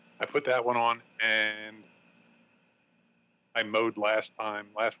I put that one on, and I mowed last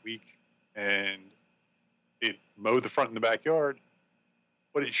week, and it mowed the front in the backyard,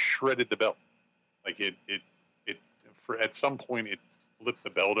 but it shredded the belt. Like at some point it flipped the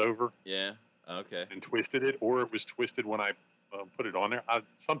belt over. Yeah. Okay. And twisted it, or it was twisted when I put it on there.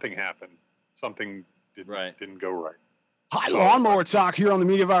 Something happened. Something didn't go right. Hi, Lawnmower Talk here on the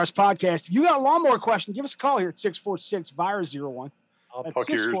Media Virus Podcast. If you got a lawnmower question, give us a call here at 646-VIRUS-01. I'll talk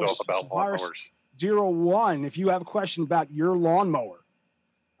your ears off about lawnmowers. 01. If you have a question about your lawnmower,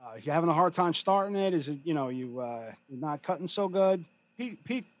 if you're having a hard time starting it, is it you're not cutting so good?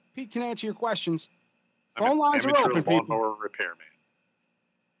 Pete can answer your questions. Phone lines are open, people. Lawnmower repairman.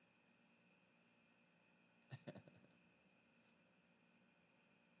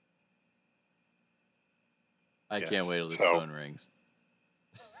 I can't wait till this phone rings.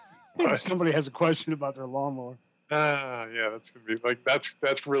 Somebody has a question about their lawnmower. Yeah, that's gonna be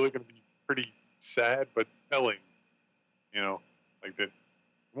that's really gonna be pretty sad, but telling. Like that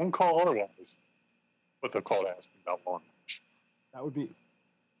won't call otherwise, but they'll call to ask me about lawnmowers. That would be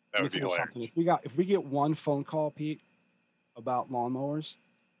hilarious. If we get one phone call, Pete, about lawnmowers,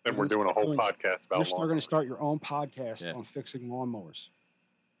 then we're doing a whole podcast about lawnmowers. You're going to start your own podcast on fixing lawnmowers.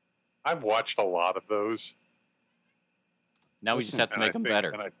 I've watched a lot of those. Now we just have to make them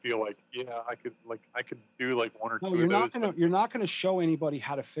better. And I feel like, I could do like one or two. No, you're not going to show anybody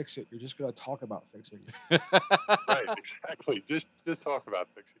how to fix it. You're just going to talk about fixing it. Right, exactly. Just talk about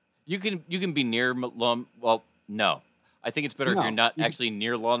fixing it. You can be near well, no. I think it's better if you're not actually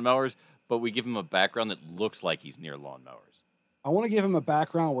near lawnmowers, but we give him a background that looks like he's near lawnmowers. I want to give him a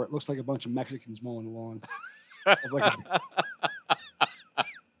background where it looks like a bunch of Mexicans mowing the lawn. They're like,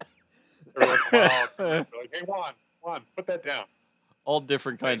 hey, Juan, put that down. All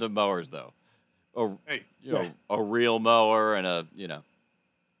different kinds of mowers, though. A real mower and a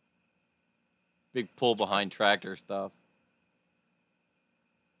big pull behind tractor stuff.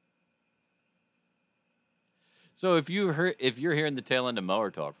 So if you're hearing the tail end of Mower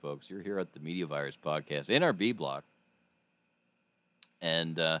Talk, folks, you're here at the Media Virus Podcast in our B block.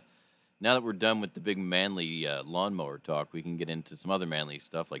 And now that we're done with the big manly lawnmower talk, we can get into some other manly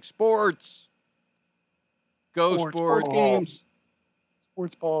stuff like sports. Go sports games.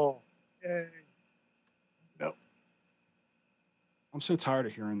 Sports ball. Yay. No. I'm so tired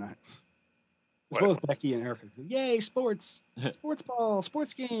of hearing that. It's both Becky and Erica. Yay, sports. Sports ball,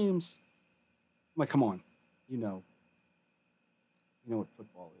 sports games. I'm like, come on. You know what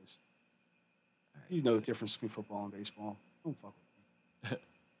football is. You know the difference between football and baseball. Don't fuck with me.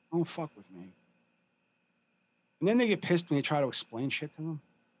 Don't fuck with me. And then they get pissed when you try to explain shit to them.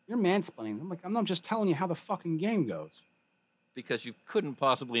 You're mansplaining. I'm like, I'm just telling you how the fucking game goes. Because you couldn't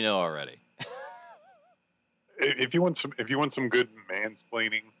possibly know already. If you want some good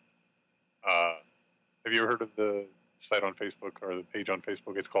mansplaining, have you ever heard of the site on Facebook or the page on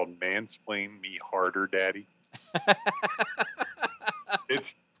Facebook? It's called Mansplain Me Harder, Daddy.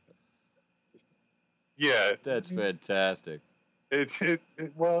 That's fantastic.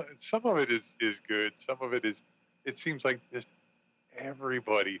 Well, some of it is good. Some of it is. It seems like just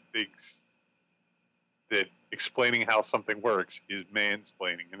everybody thinks that explaining how something works is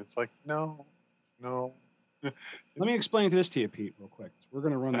mansplaining, and it's like, no. Let me explain this to you, Pete, real quick. We're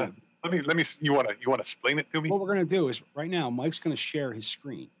going to run that. Let me. You want to explain it to me? What we're going to do is right now, Mike's going to share his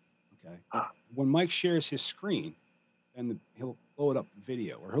screen. Okay. When Mike shares his screen, and he'll load up the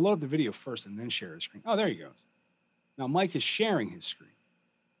video, or he'll load up the video first and then share his screen. Oh, there he goes. Now Mike is sharing his screen,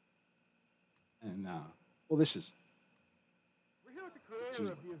 and this is. We're here with the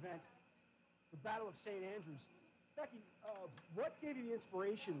creator of the event, the Battle of St. Andrews. Becky, what gave you the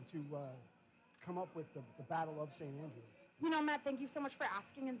inspiration to come up with the Battle of St. Andrews? Matt, thank you so much for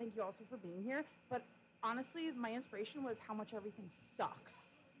asking, and thank you also for being here. But honestly, my inspiration was how much everything sucks.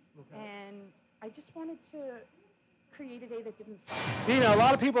 Okay. And I just wanted to create a day that didn't suck. A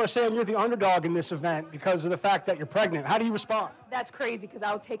lot of people are saying you're the underdog in this event because of the fact that you're pregnant. How do you respond? That's crazy, because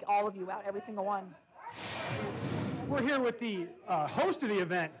I'll take all of you out, every single one. We're here with the host of the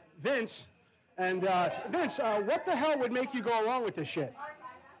event, Vince. And Vince, what the hell would make you go along with this shit?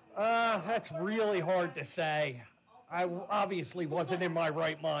 That's really hard to say. I obviously wasn't in my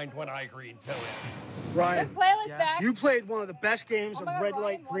right mind when I agreed to it. Ryan, the playlist back. You played one of the best games of red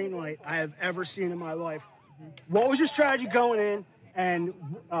light, green light I have ever seen in my life. What was your strategy going in, and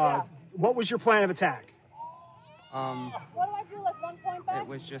what was your plan of attack? What do I do, like 1 point back? It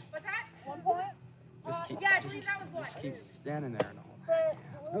was just... What's that? 1 point? Just keep standing there and all that.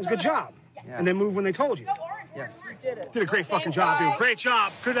 That was a good job. Yeah. And then move when they told you. Yes. Did a great fucking job, dude. Great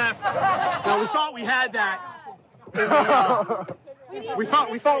job. Good effort. Now, we thought we had that We thought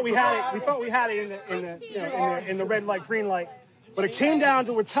we had it. We thought we had it in the red light, green light, but it came down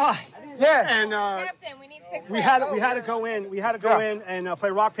to a tie. Yeah. And Captain, we need 6 we had to go in. We had to go in and play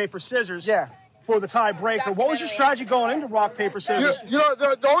rock paper scissors. Yeah. For the tiebreaker. What was your strategy going into rock paper scissors? You know,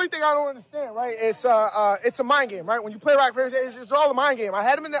 the only thing I don't understand, right? It's a mind game, right? When you play rock paper scissors, it's all a mind game. I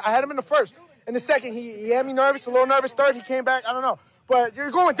had him in the first. In the second, he had me nervous, a little nervous. Third, he came back. I don't know, but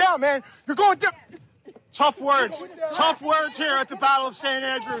you're going down, man. You're going down. Tough words. Tough words here at the Battle of St.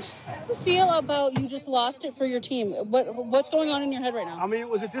 Andrews. How do you feel about you just lost it for your team? What's going on in your head right now? I mean, it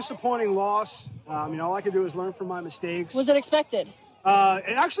was a disappointing loss. All I could do is learn from my mistakes. Was it expected?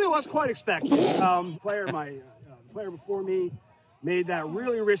 It actually was quite expected. The player before me made that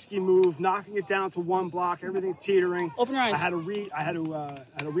really risky move, knocking it down to one block, everything teetering. Open your eyes. I had to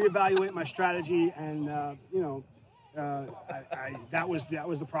reevaluate my strategy, and that was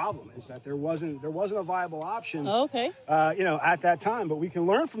the problem, is that there wasn't a viable option. Oh, okay. At that time, but we can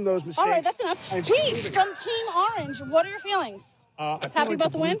learn from those mistakes. All right, that's enough. Chief, from Team Orange, what are your feelings? I feel Happy like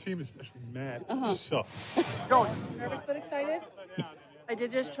about the the win? blue team, especially mad, suck. Nervous but excited. I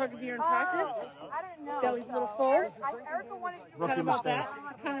did just chug a beer in practice. Belly's a little full. Kind of about that.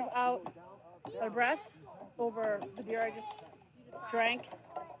 Kind of out of breath over the beer I just drank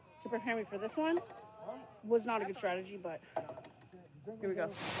to prepare me for this one. Was not a good strategy, but here we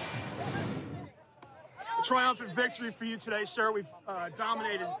go. A triumphant victory for you today, sir. We've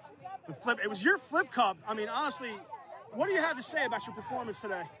dominated the flip. It was your flip cup. I mean, honestly, what do you have to say about your performance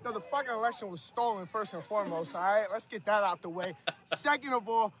today? No, the fucking election was stolen, first and foremost, all right? Let's get that out the way. Second of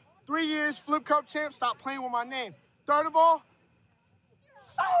all, 3 years, Flip Cup champ, stop playing with my name. Third of all,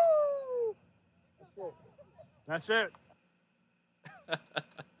 That's it.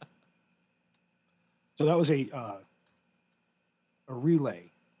 So that was a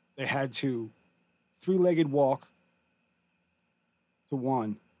relay. They had to three-legged walk to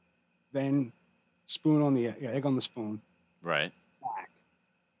one, then spoon on the egg on the spoon. Right. Back.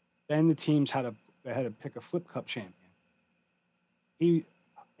 Then the teams had to pick a Flip Cup champion. He,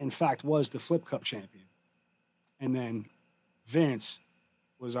 in fact, was the Flip Cup champion. And then Vince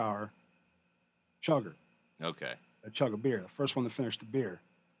was our chugger. Okay. A chug of beer. The first one to finish the beer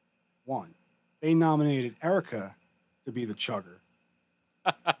won. They nominated Erica to be the chugger.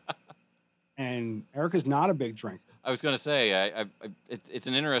 And Erica's not a big drinker. I was going to say, it's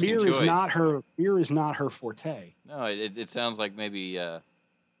an interesting Beer choice. Beer is not her forte. No, it sounds like maybe.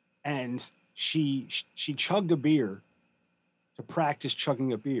 And she chugged a beer to practice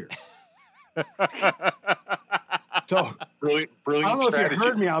chugging a beer. So brilliant I don't know strategy. if you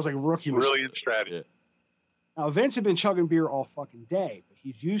heard me. I was like rookie mistake. Brilliant strategy. Yeah. Now Vince had been chugging beer all fucking day, but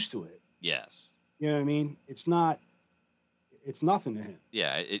he's used to it. Yes. You know what I mean? It's nothing to him.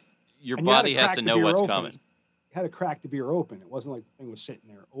 Yeah. Your And you had body to has crack to the know beer what's open. coming. You had to crack the beer open. It wasn't like the thing was sitting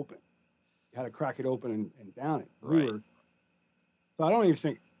there open. You had to crack it open and down it. Right. So I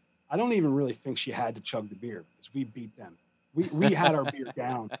don't even really think she had to chug the beer because we beat them. We had our beer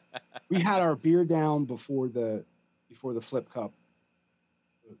down. We had our beer down before the Flip Cup,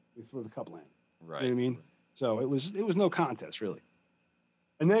 before the cup landed. Right. You know what I mean? So it was no contest really.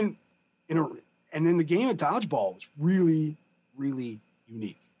 And then the game of dodgeball was really, really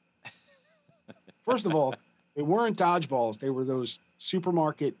unique. First of all, they weren't dodgeballs. They were those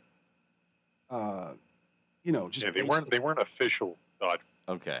supermarket, just Yeah, they weren't official dodge.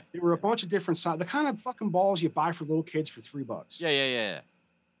 Okay. They were a bunch of different sizes. The kind of fucking balls you buy for little kids for $3. Yeah.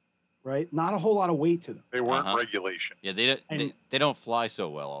 Right? Not a whole lot of weight to them. They weren't regulation. Yeah, they don't fly so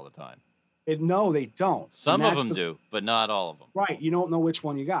well all the time. No, they don't. Some of them do, but not all of them. Right. You don't know which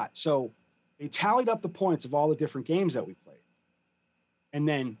one you got. So they tallied up the points of all the different games that we played. And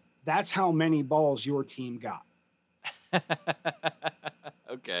then that's how many balls your team got.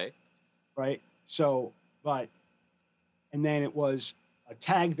 Okay. Right. So, and then it was a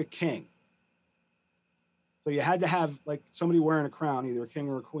tag the king. So you had to have like somebody wearing a crown, either a king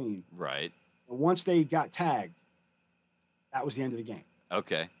or a queen. Right. And once they got tagged, that was the end of the game.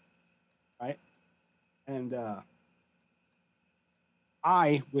 Okay. Right. And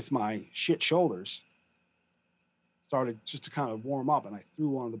I, with my shit shoulders, started just to kind of warm up, and I threw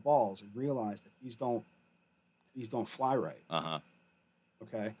one of the balls and realized that these don't fly right. Uh-huh.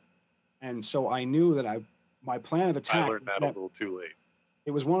 Okay. And so I knew that my plan of attack. I learned that a little too late.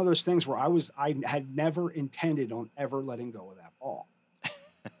 It was one of those things where I had never intended on ever letting go of that ball.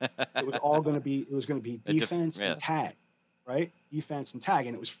 It was going to be defense and tag, right? Defense and tag.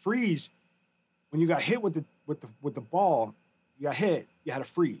 And it was freeze. When you got hit with the ball, you got hit, you had to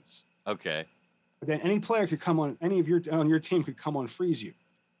freeze. Okay. But then any player could come on, any of your on your team could come on freeze you.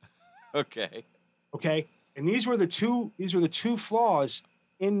 Okay. Okay. And these were the two flaws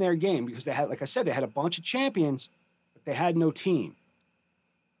in their game because they had, like I said, they had a bunch of champions, but they had no team.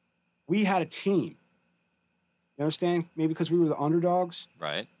 We had a team. You understand? Maybe because we were the underdogs.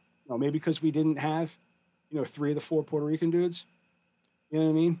 Right. No, maybe because we didn't have, 3 of the 4 Puerto Rican dudes. You know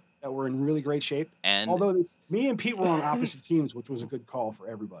what I mean? That were in really great shape. And although me and Pete were on opposite teams, which was a good call for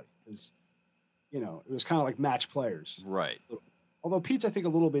everybody because, it was kind of like match players. right. Although Pete's, I think, a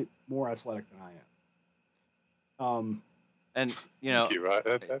little bit more athletic than I am. And Thank you.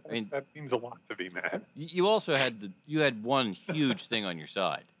 That means a lot to me, man. you also had one huge thing on your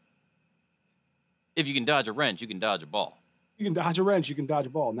side. If you can dodge a wrench, you can dodge a ball. You can dodge a wrench, you can dodge a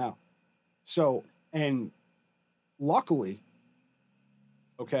ball now. So, and luckily,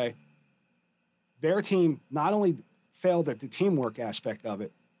 okay, their team not only failed at the teamwork aspect of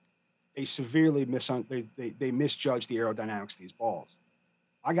it, they severely they misjudged the aerodynamics of these balls.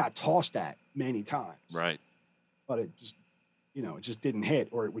 I got tossed at many times. Right. But it just, it just didn't hit,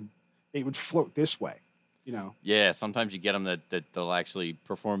 or they would float this way, Yeah, sometimes you get them that they'll actually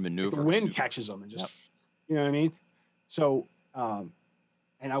perform maneuvers. The wind catches them and just, you know what I mean? So,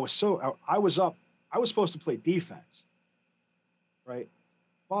 and I was supposed to play defense, right?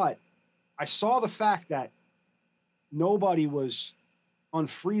 But I saw the fact that nobody was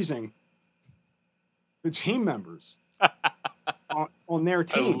unfreezing the team members on their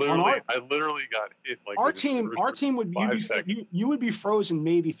team. I literally got hit like our team would you would be frozen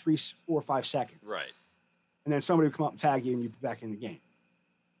maybe 3, 4, 5 seconds. Right. And then somebody would come up and tag you and you'd be back in the game.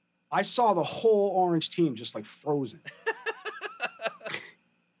 I saw the whole orange team just like frozen.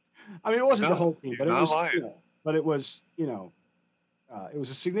 I mean, it wasn't the whole team, but it was, it was, it was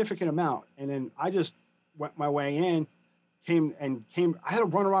a significant amount. And then I just went my way in, came. I had to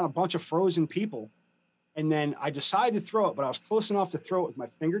run around a bunch of frozen people. And then I decided to throw it, but I was close enough to throw it with my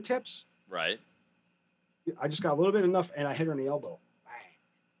fingertips. Right. I just got a little bit enough, and I hit her in the elbow. Bang.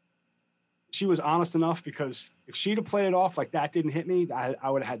 She was honest enough because if she'd have played it off like that didn't hit me, I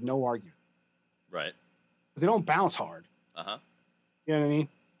would have had no argument. Right. Because they don't bounce hard. Uh-huh. You know what I mean?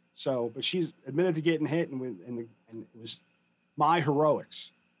 So, but she's admitted to getting hit, and it was my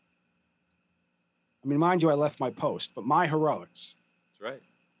heroics. I mean, mind you, I left my post, but my heroics. That's right.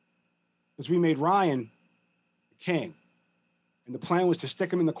 Because we made Ryan the king, and the plan was to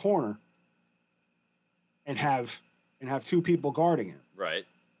stick him in the corner and have 2 people guarding him. Right.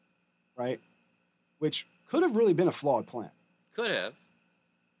 Right. Which could have really been a flawed plan. Could have.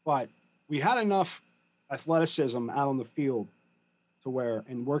 But we had enough athleticism out on the field to where,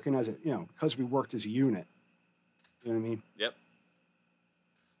 and working as because we worked as a unit. You know what I mean? Yep.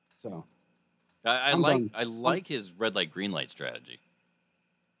 So. I like his red light, green light strategy.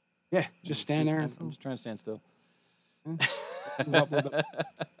 Yeah, just stand there. I'm just trying to stand still. Because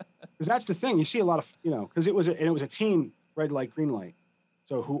that's the thing. You see a lot of, because it was a team, red light, green light.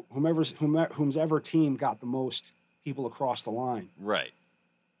 So whomever team got the most people across the line. Right.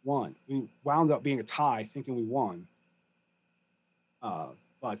 Won. We wound up being a tie, thinking we won.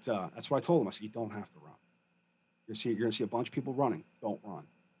 But that's what I told him. I said, you don't have to run. You're gonna see a bunch of people running. Don't run.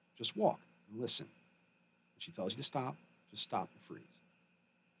 Just walk and listen. When she tells you to stop, just stop and freeze.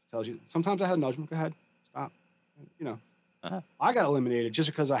 She tells you. Sometimes I had to nudge them. Go ahead, stop. Uh-huh. I got eliminated just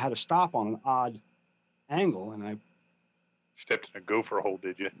because I had to stop on an odd angle, and I stepped in a gopher hole.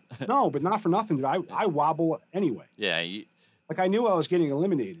 Did you? No, but not for nothing. Did I wobble anyway? Yeah. Like I knew I was getting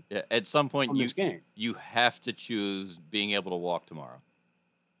eliminated. Yeah. At some point, you have to choose being able to walk tomorrow.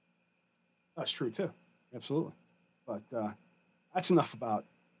 That's true too. Absolutely. But that's enough about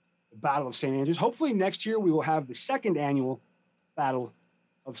the Battle of St. Andrews. Hopefully next year we will have the 2nd annual Battle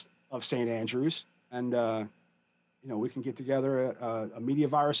of St. Andrews, and we can get together a media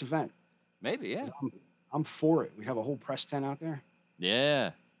virus event. Maybe, yeah. I'm for it. We have a whole press tent out there.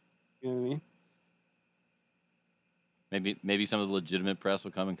 Yeah. You know what I mean? Maybe some of the legitimate press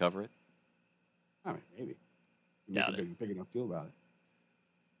will come and cover it. I mean, maybe. Doubt make a big enough deal about it.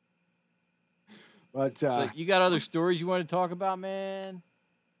 But so you got other stories you want to talk about, man?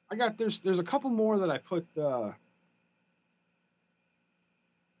 I got there's a couple more that I put in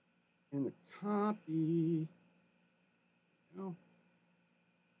the copy.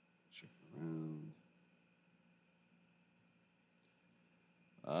 Check around.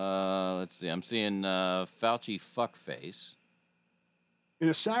 Let's see. I'm seeing Fauci fuckface. In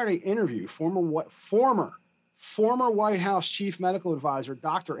a Saturday interview, former White House Chief Medical Advisor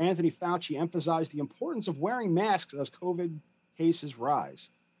Dr. Anthony Fauci emphasized the importance of wearing masks as COVID cases rise,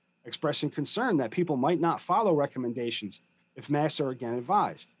 expressing concern that people might not follow recommendations if masks are again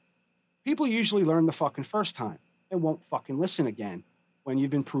advised. People usually learn the fucking first time and won't fucking listen again when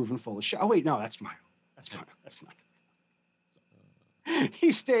you've been proven full of shit. Oh, wait, no, that's That's not.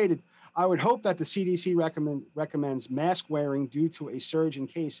 He stated, I would hope that the CDC recommends mask wearing due to a surge in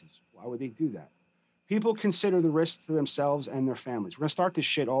cases. Why would they do that? People consider the risk to themselves and their families. We're going to start this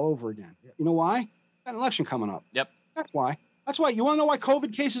shit all over again. You know why? Got an election coming up. Yep. That's why. That's why. You want to know why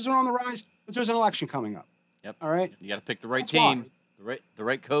COVID cases are on the rise? Because there's an election coming up. Yep. All right. You got to pick the right That's team, why. the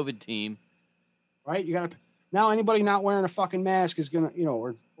right COVID team. Right. You got to. Now anybody not wearing a fucking mask is gonna,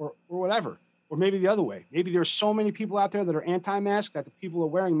 or whatever. Or maybe the other way. Maybe there's so many people out there that are anti-mask that the people who are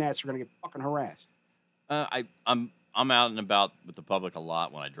wearing masks are going to get fucking harassed. I'm out and about with the public a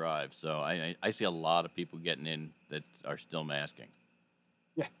lot when I drive, so I see a lot of people getting in that are still masking.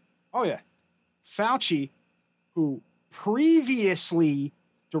 Yeah. Oh yeah. Fauci, who previously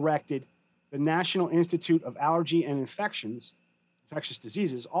directed the National Institute of Allergy and Infectious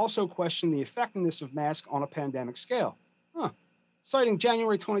Diseases, also questioned the effectiveness of masks on a pandemic scale. Citing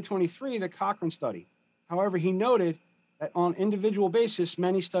January 2023, the Cochrane study. However, he noted that on individual basis,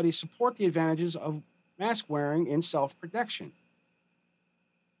 many studies support the advantages of mask wearing in self-protection.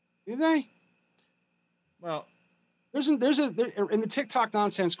 Do they? Well, there's in the TikTok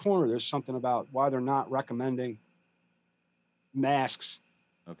nonsense corner, there's something about why they're not recommending masks.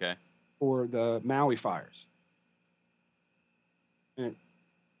 Okay. For the Maui fires. And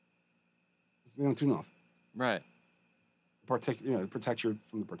they don't do nothing. Right. Protect you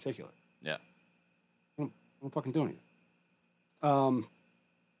from the particulate. Yeah. They don't fucking do anything.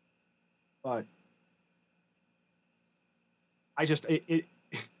 But I just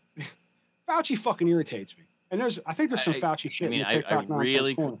Fauci fucking irritates me. And I think there's some Fauci shit in the TikTok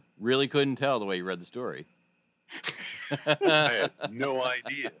nonsense corner. Really couldn't tell the way you read the story. I had no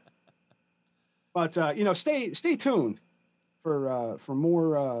idea. But stay tuned for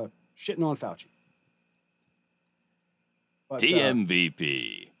more shitting on Fauci. But,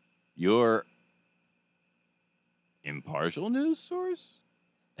 TMVP, your impartial news source.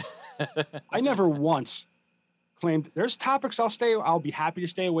 I never once claimed there's topics I'll be happy to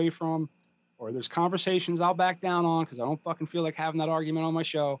stay away from, or there's conversations I'll back down on because I don't fucking feel like having that argument on my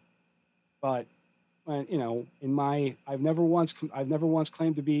show. But I've never once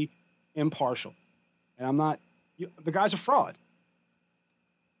claimed to be impartial, and I'm not. The guy's a fraud.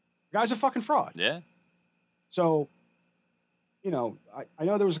 The guy's a fucking fraud. Yeah. So, I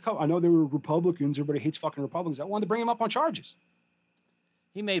know there was a couple. I know there were Republicans. Everybody hates fucking Republicans that wanted to bring him up on charges.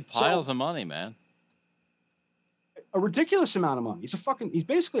 He made piles of money, man. A ridiculous amount of money. He's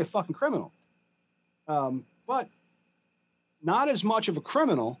basically a fucking criminal. But not as much of a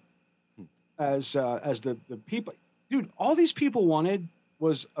criminal as the people. Dude, all these people wanted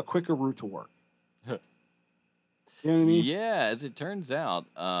was a quicker route to work. You know what I mean? Yeah, as it turns out,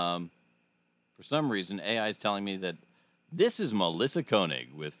 for some reason, AI is telling me that this is Melissa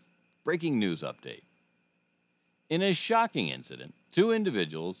Koenig with breaking news update. In a shocking incident, 2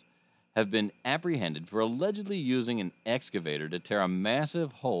 individuals have been apprehended for allegedly using an excavator to tear a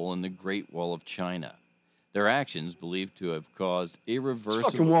massive hole in the Great Wall of China. Their actions believed to have caused irreversible...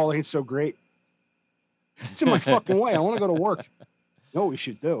 This fucking wall ain't so great. It's in my fucking way. I want to go to work. You know what we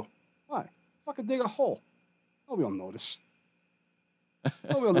should do? What? Fucking dig a hole. Nobody will notice.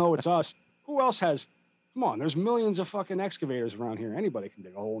 Nobody will know it's us. Who else has... Come on, there's millions of fucking excavators around here. Anybody can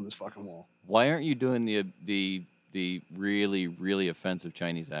dig a hole in this fucking wall. Why aren't you doing the really, really offensive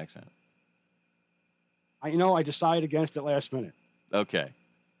Chinese accent? I decided against it last minute. Okay.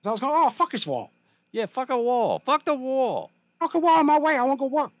 So I was going, fuck this wall. Yeah, fuck a wall. Fuck the wall. Fuck a wall in my way. I want to go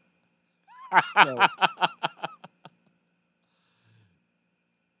work. So,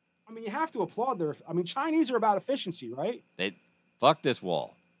 you have to applaud Chinese are about efficiency, right? Fuck this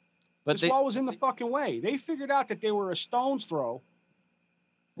wall. But this wall was in the fucking way. They figured out that they were a stone's throw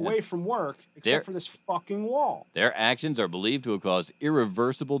away from work, except for this fucking wall. Their actions are believed to have caused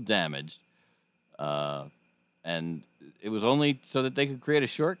irreversible damage, and it was only so that they could create a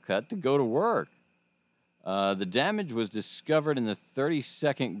shortcut to go to work. The damage was discovered in the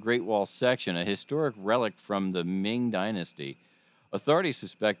 32nd Great Wall section, a historic relic from the Ming Dynasty. Authorities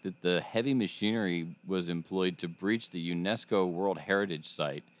suspect that the heavy machinery was employed to breach the UNESCO World Heritage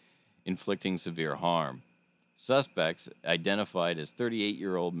Site, inflicting severe harm. Suspects, identified as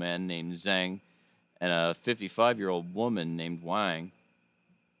 38-year-old man named Zhang and a 55-year-old woman named Wang,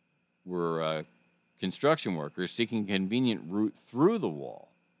 were construction workers seeking a convenient route through the wall.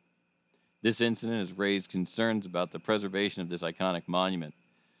 This incident has raised concerns about the preservation of this iconic monument.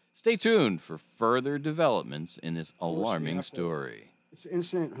 Stay tuned for further developments in this alarming story. This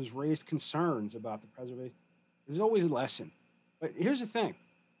incident has raised concerns about the preservation. There's always a lesson. But here's the thing.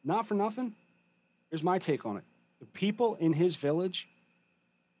 Not for nothing. Here's my take on it. The people in his village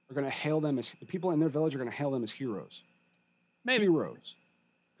are going to hail them as the people in their village are going to hail them as heroes. Maybe. Heroes,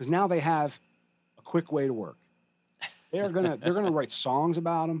 because now they have a quick way to work. They're gonna write songs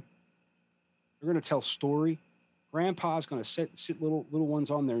about them. They're gonna tell story. Grandpa's gonna sit little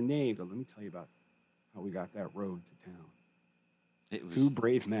ones on their knee. But let me tell you about how we got that road to town. It was 2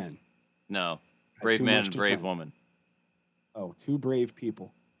 brave men. no Had brave too man much and to brave drink. woman. Oh, 2 brave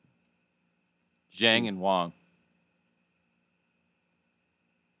people. Zhang and Wang.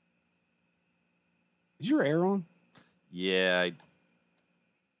 Is your air on? Yeah,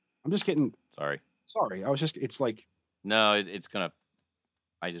 I'm just getting. sorry. Sorry, I was just. It's like No, it's gonna.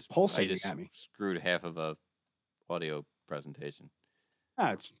 I just pulsating at me. screwed half of a audio presentation.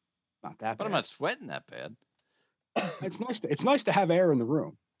 It's not that But bad. I'm not sweating that bad. It's nice to have air in the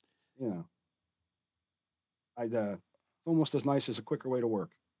room. You know. It's almost as nice as a quicker way to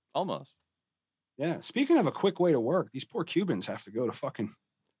work. Almost. Yeah. Speaking of a quick way to work, these poor Cubans have to go to fucking.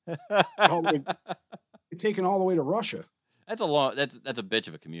 They're taken all the way to Russia. That's a long. That's a bitch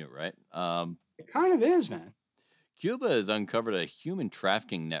of a commute, right? It kind of is, man. Cuba has uncovered a human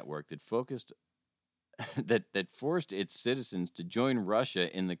trafficking network that focused that forced its citizens to join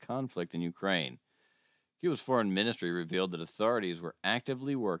Russia in the conflict in Ukraine. Cuba's foreign ministry revealed that authorities were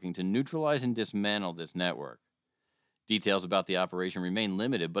actively working to neutralize and dismantle this network. Details about the operation remain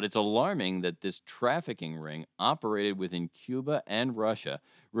limited, but it's alarming that this trafficking ring operated within Cuba and Russia,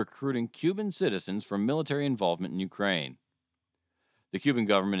 recruiting Cuban citizens for military involvement in Ukraine. The Cuban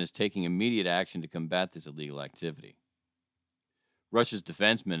government is taking immediate action to combat this illegal activity. Russia's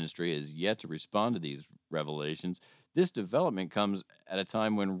defense ministry has yet to respond to these revelations. This development comes at a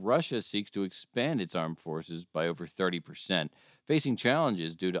time when Russia seeks to expand its armed forces by over 30%, facing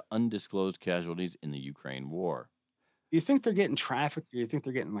challenges due to undisclosed casualties in the Ukraine war. Do you think they're getting trafficked, or do you think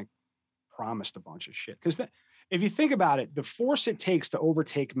they're getting like promised a bunch of shit? Because if you think about it, the force it takes to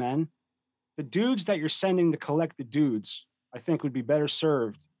overtake men, the dudes that you're sending to collect the dudes, I think would be better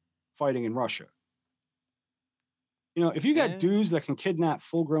served fighting in Russia. You know, if you got dudes that can kidnap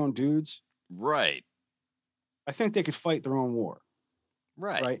full-grown dudes, right? I think they could fight their own war,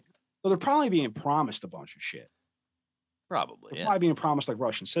 right? So they're probably being promised a bunch of shit. Probably, They're probably being promised like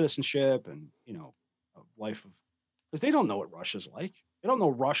Russian citizenship and a life of, because they don't know what Russia's like. They don't know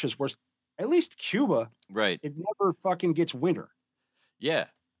Russia's worse. At least Cuba, right? It never fucking gets winter. Yeah.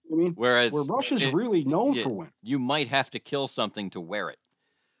 I mean, where Russia's really known for winter. You might have to kill something to wear it.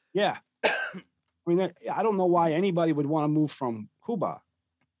 Yeah. I mean, I don't know why anybody would want to move from Cuba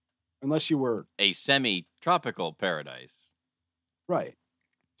unless you were a semi-tropical paradise, right?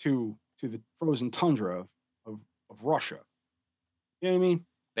 To the frozen tundra of Russia. You know what I mean?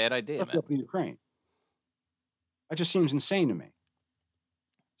 Bad idea, man. Up to Ukraine. That just seems insane to me.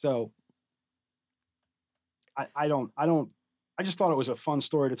 So I just thought it was a fun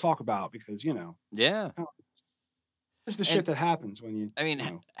story to talk about because, yeah, this is the shit that happens when you. I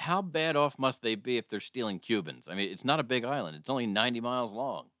mean, how bad off must they be if they're stealing Cubans? I mean, it's not a big island. It's only 90 miles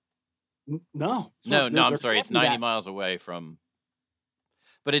long. No. I'm sorry. It's 90 miles away from.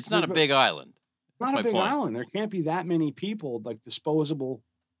 But it's not a big island. Not a big island. There can't be that many people, like disposable,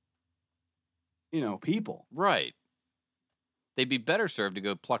 people. Right. They'd be better served to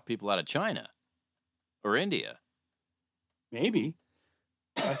go pluck people out of China or India. Maybe.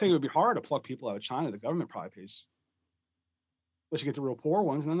 I think it would be hard to pluck people out of China. The government probably pays. Unless you get the real poor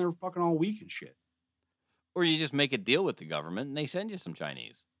ones, and then they're fucking all weak and shit. Or you just make a deal with the government and they send you some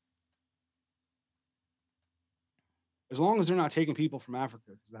Chinese. As long as they're not taking people from Africa,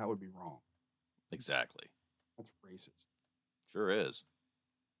 because that would be wrong. Exactly. That's racist. Sure is.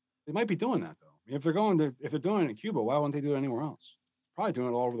 They might be doing that though. I mean, if they're doing it in Cuba, why wouldn't they do it anywhere else? Probably doing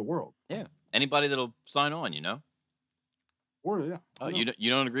it all over the world. Yeah. Anybody that'll sign on, Or yeah. Oh, you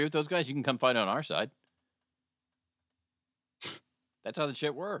don't agree with those guys? You can come fight on our side. That's how the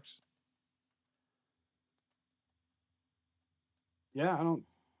shit works. Yeah,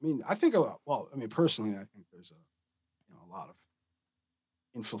 personally, I think there's a lot of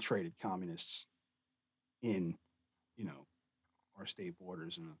infiltrated communists in, our state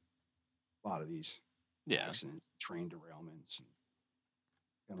borders and a lot of these accidents, train derailments, and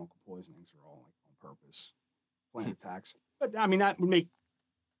chemical poisonings are all like on purpose, planned attacks. But I mean, that would make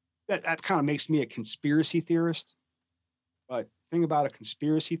that kind of makes me a conspiracy theorist. But the thing about a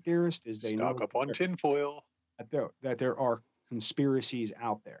conspiracy theorist is they stock know up on tinfoil. That there are conspiracies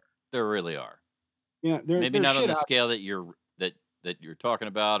out there. There really are. Yeah, maybe not on the scale that you're talking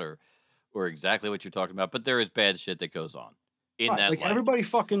about, or exactly what you're talking about, but there is bad shit that goes on in that. Like everybody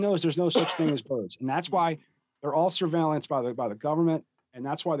fucking knows there's no such thing as birds, and that's why they're all surveillance by the government, and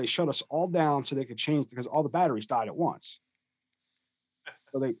that's why they shut us all down so they could change because all the batteries died at once.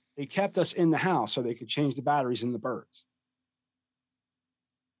 So they kept us in the house so they could change the batteries in the birds.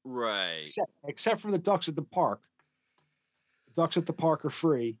 Right. Except for the ducks at the park. The ducks at the park are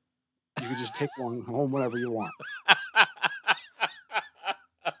free. You can just take one home whenever you want.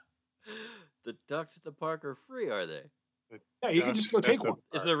 The ducks at the park are free, are they? Yeah, you can just go take one.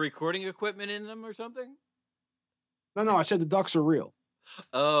 Is there recording equipment in them or something? No, I said the ducks are real.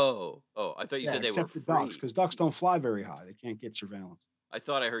 Oh, I thought you said they were except free. for ducks, because ducks don't fly very high. They can't get surveillance. I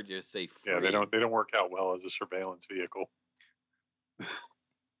thought I heard you say free. Yeah, they don't work out well as a surveillance vehicle.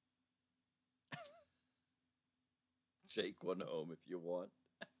 Take one home if you want.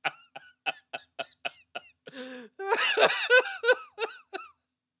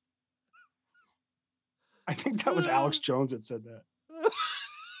 I think that was Alex Jones that said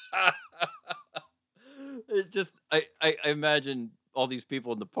that. It just, I imagine all these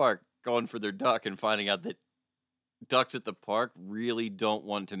people in the park going for their duck and finding out that ducks at the park really don't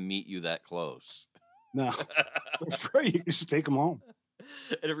want to meet you that close. No, they're free. You can just take them home.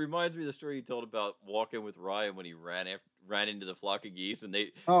 And it reminds me of the story you told about walking with Ryan when he ran into the flock of geese, and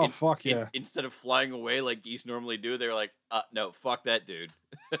they fuck yeah. Instead of flying away like geese normally do, they were like, no, fuck that dude.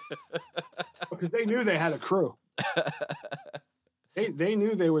 Because they knew they had a crew. They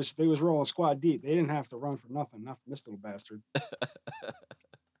knew they was rolling squad deep. They didn't have to run for nothing. Not from this little bastard.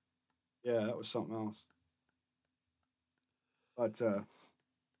 Yeah, that was something else. But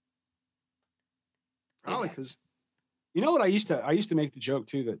probably because you know what I used to make the joke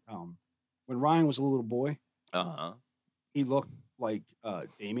too that when Ryan was a little boy, he looked like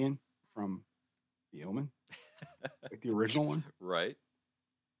Damien from The Omen, like the original one, right?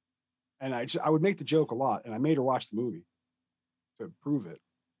 And I would make the joke a lot, and I made her watch the movie to prove it.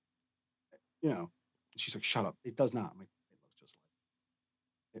 You know, she's like, "Shut up! It does not." I'm like,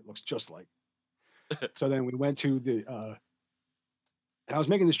 "It looks just like." So then we went to the. And I was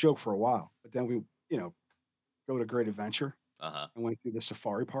making this joke for a while, but then we, go to Great Adventure and went through the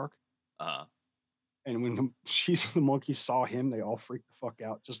safari park. And when the monkeys saw him, they all freaked the fuck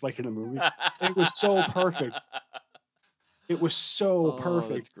out, just like in the movie. It was so perfect. It was so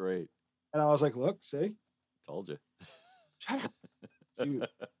perfect. That's great. And I was like, "Look, see, told you." Shut up, dude.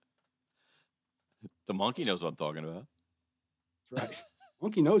 The monkey knows what I'm talking about. That's right.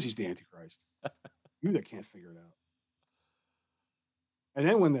 Monkey knows he's the Antichrist. You that can't figure it out. And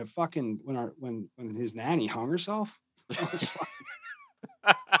then when the fucking when his nanny hung herself, that was fucking.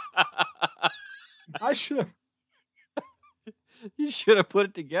 I should. You should have put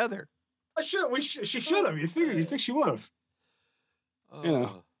it together. I should. She should have. You think she would have? You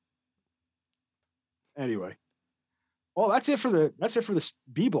know. Anyway. Well, that's it for the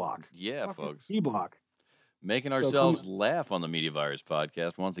B block. Yeah, Fucking folks. B block. Making ourselves laugh on the Media Virus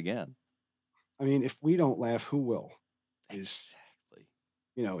podcast once again. I mean, if we don't laugh, who will? Exactly.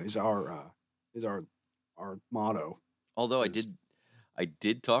 Is our motto. Although I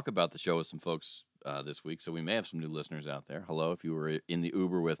did talk about the show with some folks this week, so we may have some new listeners out there. Hello, if you were in the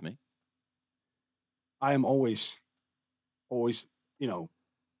Uber with me. I am always,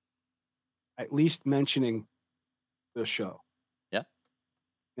 at least mentioning the show. Yeah.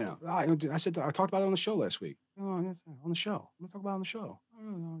 I said I talked about it on the show last week. Oh, on the show. I'm gonna talk about it on the show.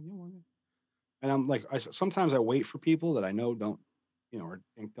 And I'm like, sometimes I wait for people that I know don't, or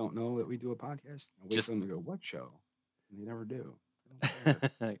don't know that we do a podcast. I wait for them to go, "What show?" And they never do.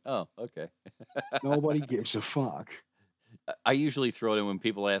 Oh, okay. Nobody gives a fuck. I usually throw it in when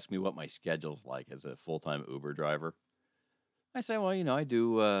people ask me what my schedule's like as a full-time Uber driver. I say, well, I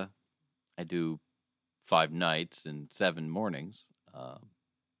do 5 nights and 7 mornings.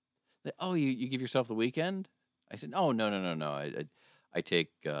 You give yourself the weekend? I said, oh, no. I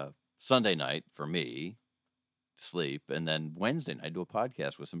take Sunday night for me to sleep, and then Wednesday night I do a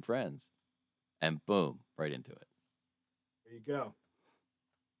podcast with some friends, and boom, right into it. There you go.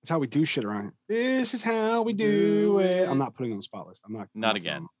 That's how we do shit around here. This is how we do it. I'm not putting on the spot list. I'm not. Not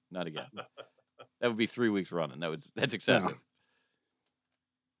again. That would be 3 weeks running. That's excessive.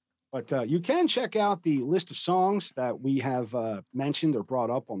 No. But you can check out the list of songs that we have mentioned or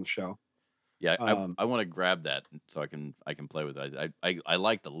brought up on the show. Yeah, I want to grab that so I can play with it. I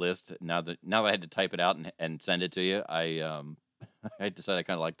like the list now that I had to type it out and send it to you. I decided I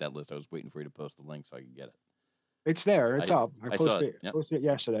kind of like that list. I was waiting for you to post the link so I could get it. It's there. It's up. I posted it. Yep. Posted it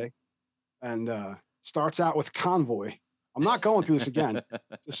yesterday, and starts out with Convoy. I'm not going through this again,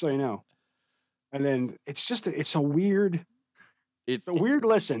 just so you know. And then it's a weird. It's a weird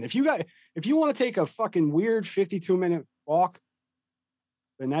listen. If you want to take a fucking weird 52-minute walk,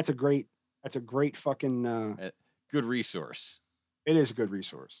 then that's a great fucking good resource. It is a good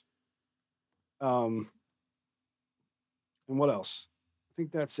resource. And what else? I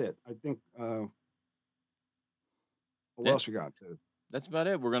think that's it. I think. What Yeah. else we got? That's about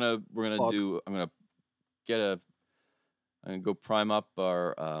it. We're gonna Plug. do. I'm gonna go prime up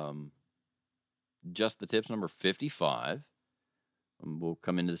our just the tips number 55. We'll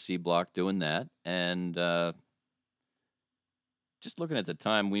come into the C block doing that, and just looking at the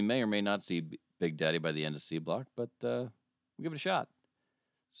time, we may or may not see Big Daddy by the end of C block, but we'll give it a shot.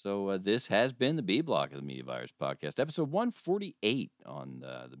 So this has been the B block of the Media Virus Podcast, episode 148 on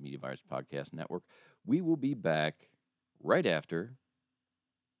the Media Virus Podcast Network. We will be back right after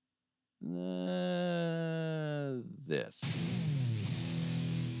this.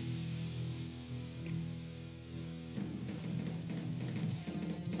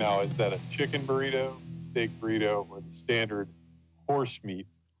 Now, is that a chicken burrito, steak burrito, or the standard horse meat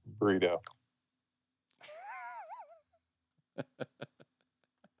burrito?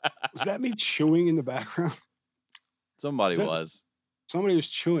 Was that me chewing in the background? Somebody was. Somebody was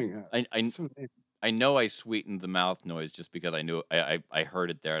chewing. I know I sweetened the mouth noise just because I knew I heard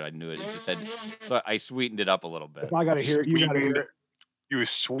it there and I knew it. It just said, so I sweetened it up a little bit. If I got to hear it, you got to hear it. You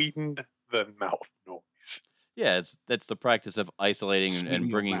sweetened the mouth noise. Yeah, that's the practice of isolating and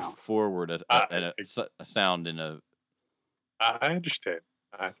bringing forward a sound in a. I understand.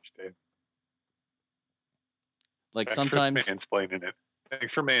 Like Thanks sometimes for mansplaining it.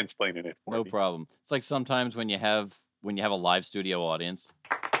 Thanks for mansplaining it. No problem. It's like sometimes when you have a live studio audience,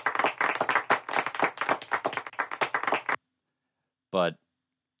 but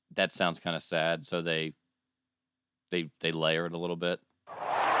that sounds kind of sad, so they layer it a little bit.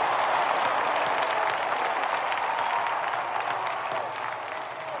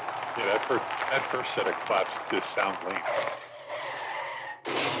 Yeah, that first set of claps just sound lame.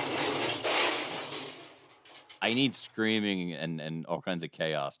 I need screaming and all kinds of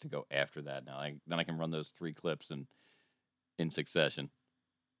chaos to go after that now. Then I can run those 3 clips in succession.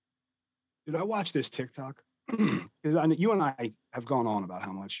 Did I watch this TikTok? Because you and I have gone on about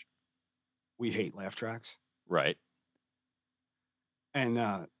how much we hate laugh tracks. Right. And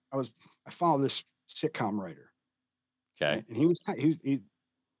I follow this sitcom writer. Okay. And he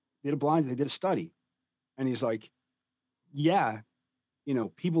did a study, and he's like, yeah,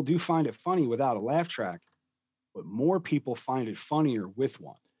 people do find it funny without a laugh track, but more people find it funnier with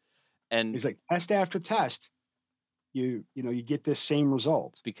one. And he's like, test after test, you get this same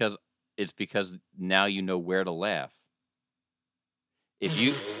result. Because now you know where to laugh. If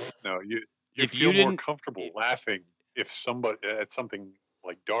you feel more comfortable laughing if somebody at something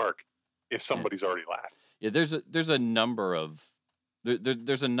like dark, if somebody's already laughed. Yeah, there's a number of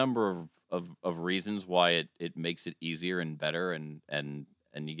there's a number of reasons why it makes it easier and better and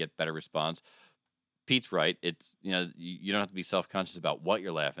you get better response. Pete's right. It's you don't have to be self-conscious about what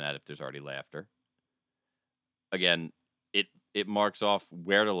you're laughing at if there's already laughter. Again, it marks off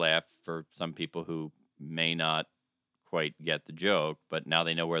where to laugh for some people who may not quite get the joke, but now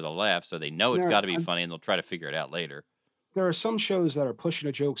they know where to laugh, so they know it's got to be funny, and they'll try to figure it out later. There are some shows that are pushing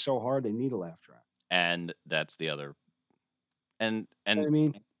a joke so hard they need a laugh track, and that's the other. And I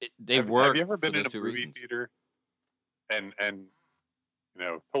mean, they work. Have you ever been in a movie reasons. theater and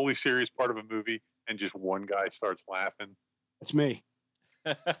totally serious part of a movie, and just one guy starts laughing? That's me.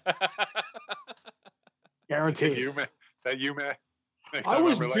 Guaranteed. That you, man. I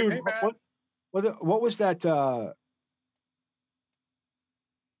was, like, dude. hey, man. What was that?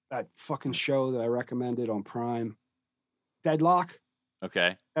 That fucking show that I recommended on Prime, Deadlock.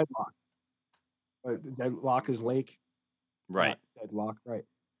 Okay. Deadlock. Deadlock is Lake. Right. Deadlock. Right.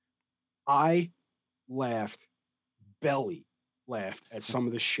 I belly laughed at some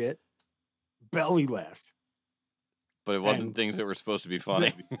of the shit. Belly laughed. But it wasn't things that were supposed to be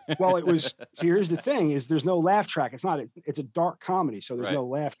funny. Well, it was. See, here's the thing: is there's no laugh track. It's not. It's a dark comedy, so there's no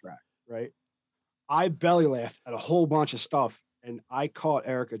laugh track, right? I belly laughed at a whole bunch of stuff, and I caught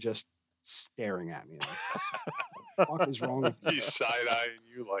Erica just staring at me. Like, what the fuck is wrong with you? He's side-eyeing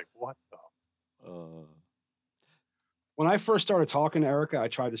you like, what the? When I first started talking to Erica, I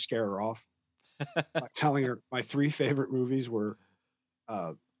tried to scare her off by telling her my 3 favorite movies were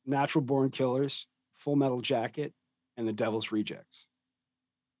Natural Born Killers, Full Metal Jacket, and The Devil's Rejects.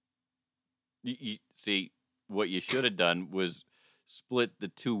 You see, what you should have done was split the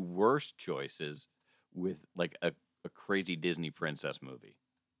 2 worst choices with like a crazy Disney princess movie.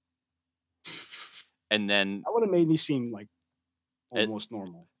 And then that would have made me seem like almost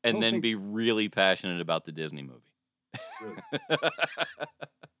normal. And then be really passionate about the Disney movie. Really.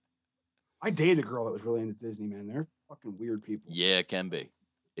 I dated a girl that was really into Disney, man. They're fucking weird people. Yeah, it can be.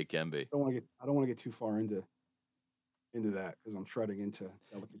 It can be. I don't want to get too far into that because I'm treading into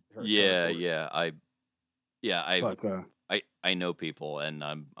her Yeah. territory. I know people, and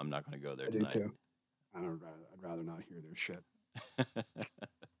I'm not going to go there I do tonight. too. I'd rather not hear their shit.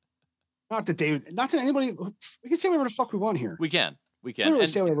 Not that anybody. We can say whatever the fuck we want here. We can. Literally And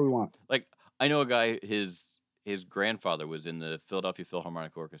say whatever we want. like, I know a guy. His grandfather was in the Philadelphia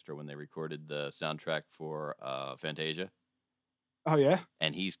Philharmonic Orchestra when they recorded the soundtrack for Fantasia, Oh yeah,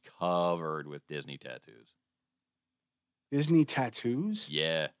 and he's covered with Disney tattoos. Disney tattoos.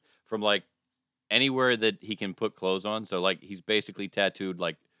 Yeah, from like anywhere that he can put clothes on. So like, he's basically tattooed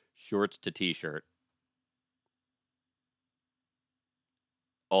like shorts to t-shirt,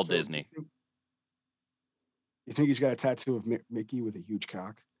 all So, Disney. You think he's got a tattoo of Mickey with a huge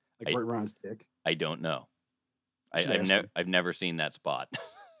cock, like I- right around his dick? I don't know. Should I've never seen that spot.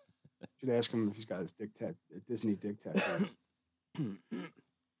 Should ask him if he's got his Disney dick tattoo.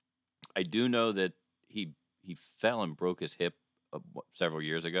 I do know that he fell and broke his hip several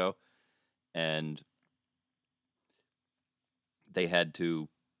years ago, and they had to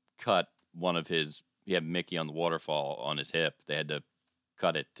cut one of his. He had Mickey on the waterfall on his hip. They had to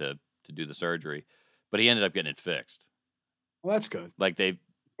cut it to do the surgery, but he ended up getting it fixed. Well, that's good. Like they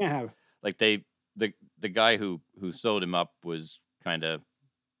Can't have. like they the guy who sewed him up was kind of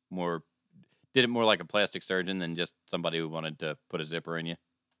more did it more like a plastic surgeon than just somebody who wanted to put a zipper in you.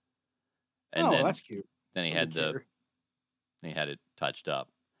 And Oh, then, that's cute. Then he I had don't care. he had it touched up.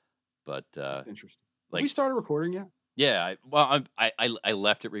 But Interesting. Have like we started recording yet? yeah, I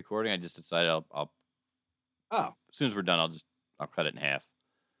left it recording. I just decided I'll Oh, as soon as we're done, I'll cut it in half.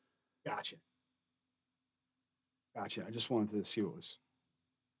 gotcha. I just wanted to see what was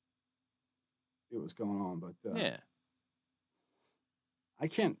going on, but Yeah. I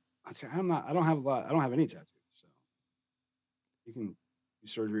can't. I'm not. I don't have a lot. I don't have any tattoos, so you can do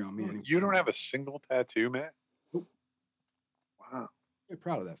surgery on me. Anytime. You don't have a single tattoo, Matt? Nope. Wow. I'm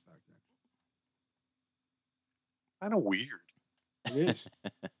proud of that fact. Kind of weird. It is.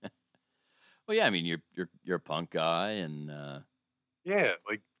 Well, yeah, I mean you're a punk guy and Yeah,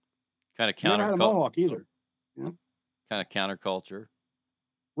 like kind of Never had a mohawk either. kind of counterculture.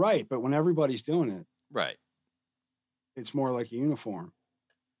 Right, but when everybody's doing it, Right. it's more like a uniform.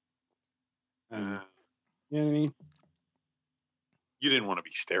 And you know what I mean? you didn't want to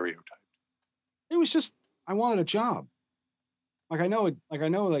be stereotyped. It was just I wanted a job. Like I know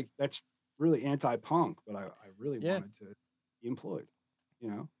like that's really anti-punk, but I really Yeah. wanted to be employed. You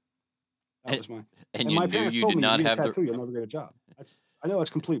know, that And- was my. And you my knew parents you told did me, not you get have a tattoo, the you'll never get a job. I know that's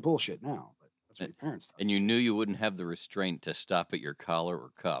complete bullshit now, but that's what your parents thought. and you knew you wouldn't have the restraint to stop at your collar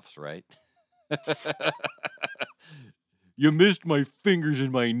or cuffs, right? You missed my fingers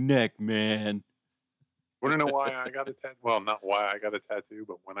in my neck, man. Want to know why I got a tattoo? Well, not why I got a tattoo,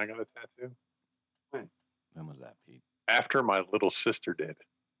 but when I got a tattoo. When was that, Pete? After my little sister did.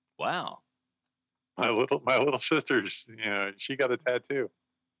 Wow. My little sister's, she got a tattoo,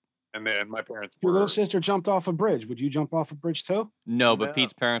 and then my parents. Your were, little sister jumped off a bridge. Would you jump off a bridge too? No, but No.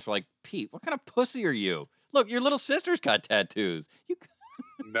 Pete's parents were like, Pete, what kind of pussy are you? Look, your little sister's got tattoos. You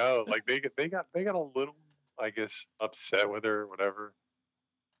No, like they got a little, I guess, upset with her or whatever.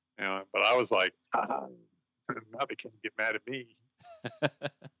 But I was like, now they can't get mad at me.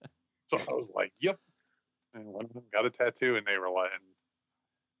 So I was like, yep. And one of them got a tattoo, and they were like, and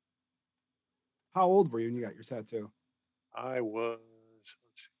How old were you when you got your tattoo? I was,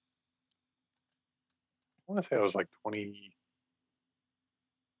 let's see, I want to say I was like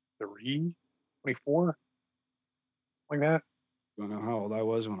 23, 24, like that. You don't know how old I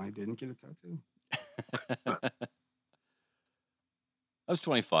was when I didn't get a tattoo? I was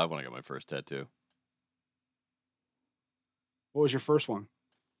 25 when I got my first tattoo. What was your first one?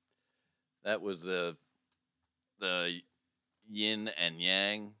 That was the yin and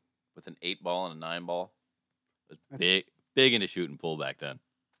yang with an 8-ball and a 9-ball. I was big into shooting pool back then.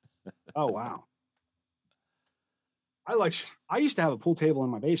 Oh wow. I used to have a pool table in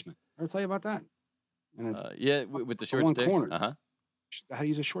my basement. Ever tell you about that? And Yeah, with the short one sticks. corner. Uh-huh. I had to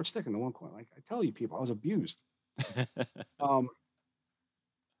use a short stick in the one corner. Like I tell you, people, I was abused. But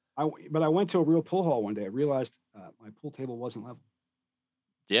I went to a real pool hall one day. I realized my pool table wasn't level.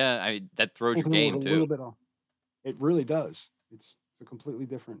 Yeah, that throws your Pool table game was a too. little bit off. It really does. It's a completely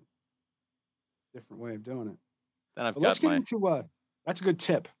different way of doing it. Then I've But let's got get my into that's a good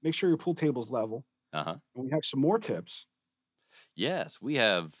tip. Make sure your pool table's level. uh-huh. And we have some more tips. Yes, we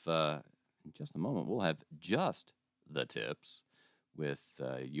have in just a moment we'll have just the tips with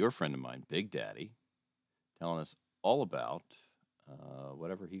your friend of mine, Big Daddy, telling us all about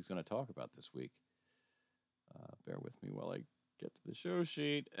whatever he's going to talk about this week. Bear with me while I get to the show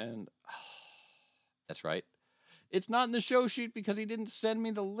sheet. And that's right. It's not in the show sheet because he didn't send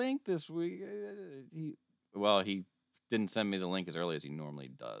me the link this week. He didn't send me the link as early as he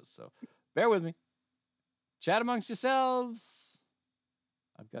normally does. So bear with me. Chat amongst yourselves.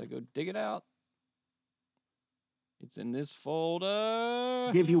 I've got to go dig it out. It's in this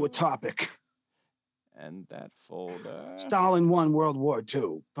folder. Give you a topic. And that folder. Stalin won World War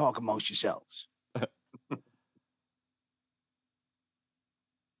II. Talk amongst yourselves.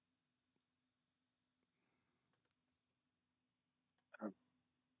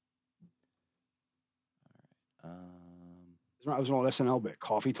 I was on SNL bit.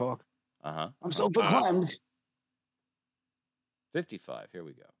 Coffee talk. I'm so verklempt. 55. Here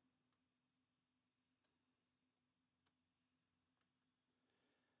we go.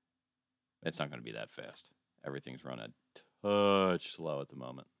 It's not going to be that fast. Everything's run a touch slow at the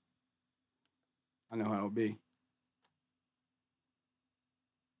moment. I know how it'll be.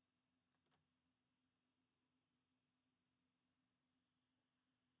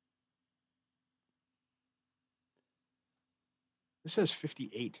 This says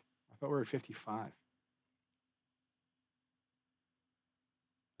 58. I thought we were at 55.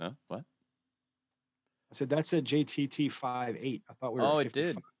 Huh? What? I said that said JTT 58. I thought we were Oh, at it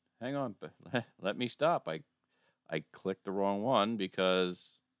did. Hang on. But let me stop. I clicked the wrong one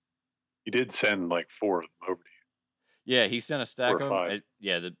because... He did send like 4 of them over to you. Yeah, he sent a stack of them. 5.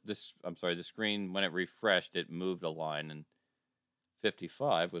 The screen, when it refreshed, it moved a line, and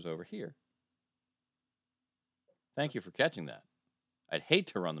 55 was over here. Thank you for catching that. I'd hate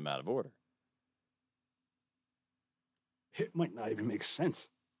to run them out of order. It might not even make sense.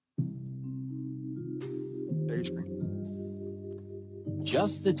 There's your screen.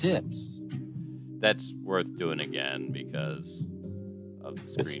 Just the tips. That's worth doing again because of the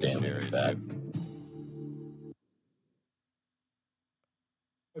screen share issue.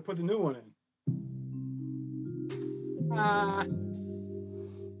 I put the new one in.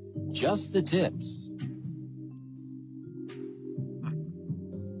 Just the tips.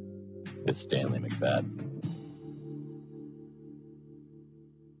 With Stanley McFadden.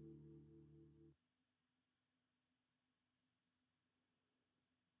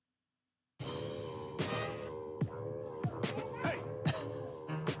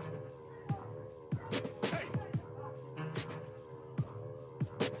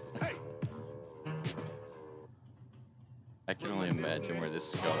 I can only imagine where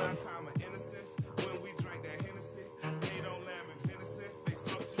this is going.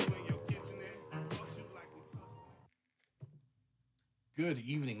 Good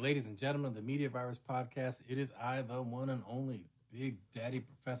evening, ladies and gentlemen of the Media Virus Podcast. It is I, the one and only Big Daddy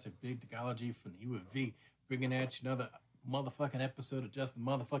Professor Big Technology from the U of V, bringing at you another motherfucking episode of Just the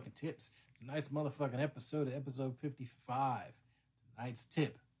Motherfucking Tips. Tonight's motherfucking episode, episode 55. Tonight's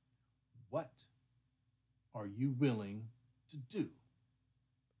tip: what are you willing to do?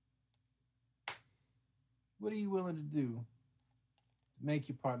 What are you willing to do to make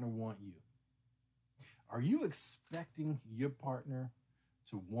your partner want you? Are you expecting your partner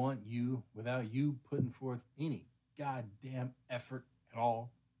to want you without you putting forth any goddamn effort at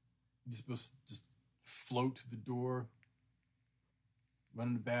all? You're supposed to just float to the door, run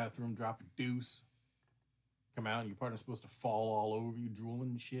in the bathroom, drop a deuce, come out, and your partner's supposed to fall all over you,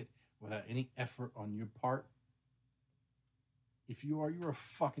 drooling and shit, without any effort on your part? If you are, you're a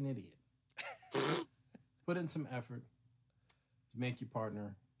fucking idiot. Put in some effort to make your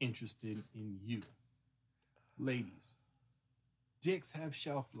partner interested in you. Ladies, dicks have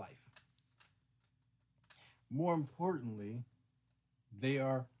shelf life. More importantly, they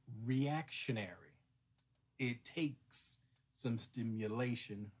are reactionary. It takes some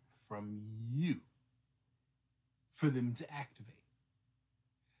stimulation from you for them to activate.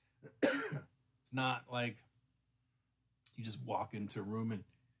 It's not like you just walk into a room and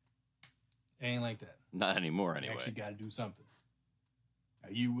it ain't like that. Not anymore, anyway. You actually got to do something.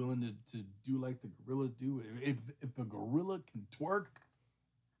 Are you willing to do like the gorillas do? If a gorilla can twerk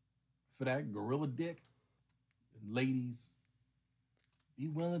for that gorilla dick, then ladies, be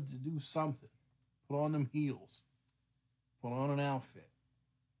willing to do something. Put on them heels. Put on an outfit.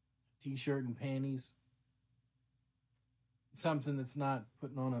 T-shirt and panties. Something that's not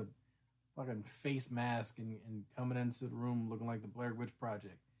putting on a fucking face mask and coming into the room looking like the Blair Witch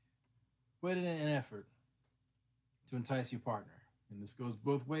Project. Put in an effort to entice your partner. And this goes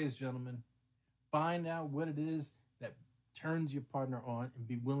both ways, gentlemen. Find out what it is that turns your partner on and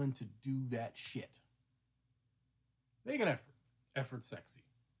be willing to do that shit. Make an effort. Effort sexy.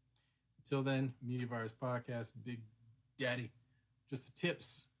 Until then, Media Virus Podcast, Big Daddy, just the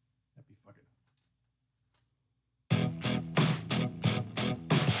tips. Happy fucking.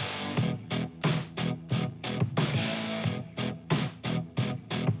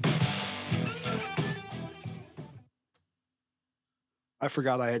 I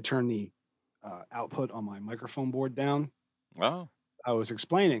forgot I had turned the output on my microphone board down. Oh, I was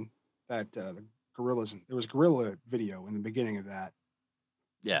explaining that the gorillas. There was gorilla video in the beginning of that.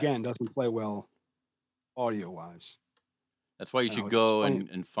 yes. Again, doesn't play well audio wise. That's why you And I should was go explaining-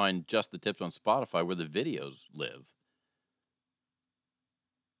 and find Just the Tips on Spotify where the videos live.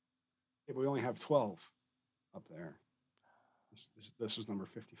 Yeah, but we only have 12 up there. This was number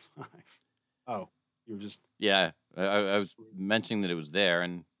 55. Oh, you were just Yeah, I was mentioning that it was there,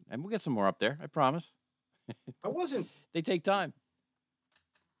 and we'll get some more up there. I promise. I wasn't. They take time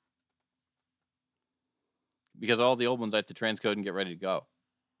because all the old ones I have to transcode and get ready to go.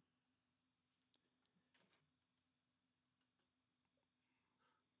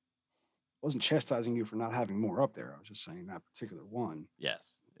 Wasn't chastising you for not having more up there. I was just saying that particular one. Yes,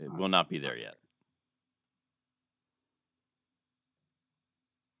 it will not be there yet.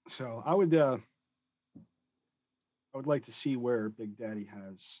 So I would like to see where Big Daddy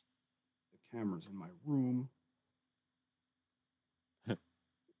has the cameras in my room.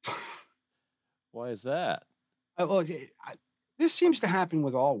 Why is that? This seems to happen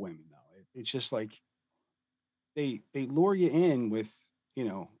with all women, though. It's just like they lure you in with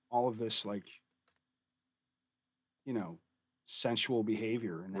all of this sensual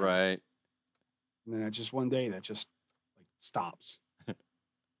behavior, and then, Right. and then just one day that just like stops, and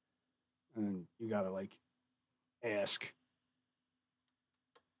then you gotta like ask,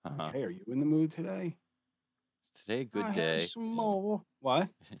 Uh-huh. "Hey, are you in the mood today? Is today a good I day? have some more." What?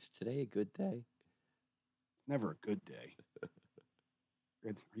 Is today a good day? Never a good day.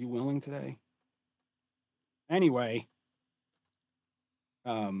 Are you willing today? Anyway,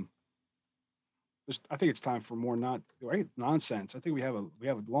 I think it's time for more nonsense. I think we have a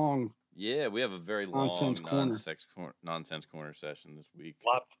long Yeah, we have a very Nonsense long corner. nonsense corner session this week.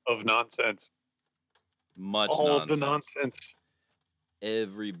 Lots of nonsense. Much All nonsense. of the nonsense.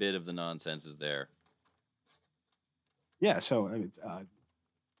 Every bit of the nonsense is there. Yeah, so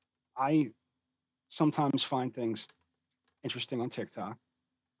I sometimes find things interesting on TikTok,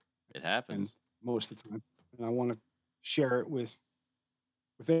 It happens. and most of the time, and I want to share it with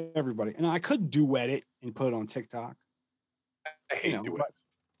everybody. And I could duet it and put it on TikTok, I hate duets.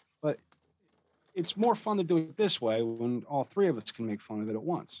 but it's more fun to do it this way when all three of us can make fun of it at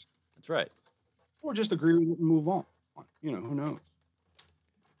once, That's right. or just agree with it and move on. Who knows?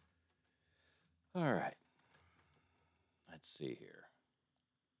 All right. Let's see here.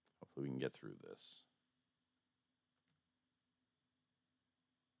 Hopefully we can get through this.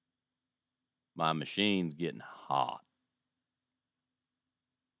 My machine's getting hot.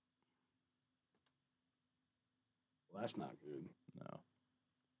 Well, that's not good. No. A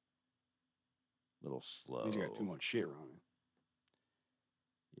little slow. He's got too much shit running.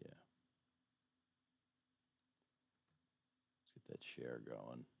 Yeah. Let's get that share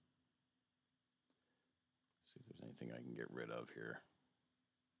going. See if there's anything I can get rid of here.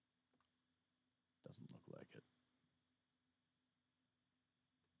 Doesn't look like it.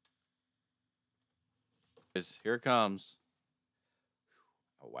 Here it comes.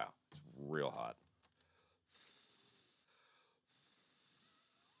 Oh, wow. It's real hot.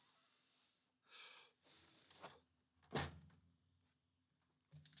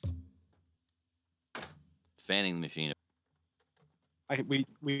 Fanning machine. We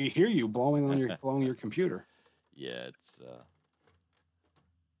hear you blowing on your computer. Yeah, it's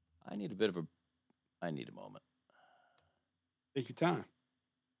I need a moment. Take your time.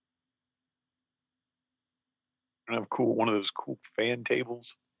 I have one of those cool fan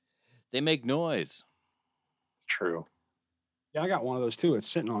tables. They make noise. True. Yeah, I got one of those too. It's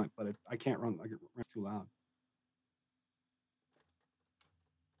sitting on it, but I can't run. It's too loud.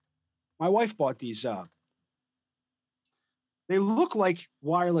 My wife bought these. They look like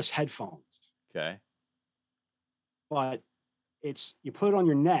wireless headphones. Okay. But you put it on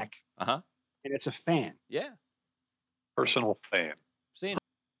your neck. Uh-huh. And it's a fan. Yeah. Personal fan. Seen it.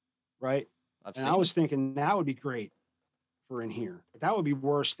 Right. I was thinking that would be great for in here, but that would be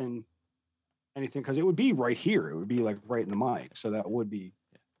worse than anything because it would be right here. It would be like right in the mic. So that would be.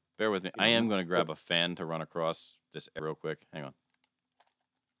 Yeah. Bear with me. I am going to grab a fan to run across this real quick. Hang on.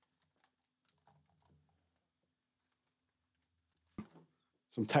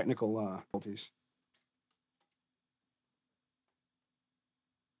 Some technical difficulties.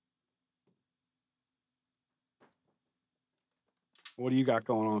 What do you got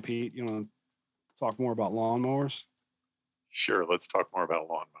going on, Pete? You want to talk more about lawnmowers? Sure, let's talk more about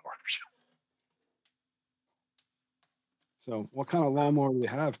lawnmowers. So, what kind of lawnmower do you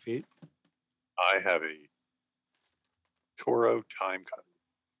have, Pete? I have a Toro Time Cut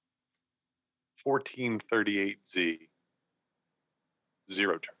 1438Z.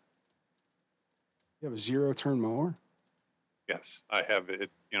 zero turn. You have a 0-turn mower? Yes, I have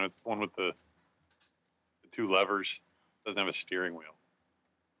it. You know, it's the one with the two levers. Doesn't have a steering wheel.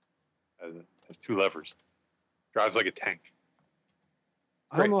 Has two levers. Drives like a tank.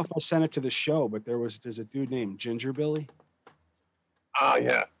 I don't know if I sent it to the show, but there's a dude named Ginger Billy. Ah,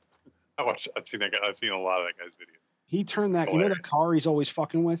 yeah. I've seen that guy. I've seen a lot of that guy's videos. He turned that. You know that car he's always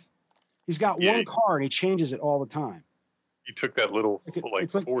fucking with? He's got one car and he changes it all the time. He took that little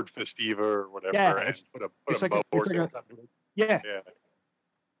like Ford Festiva or whatever and put a mower. Yeah.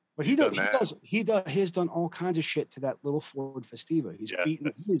 But He's he's done all kinds of shit to that little Ford Festiva. He's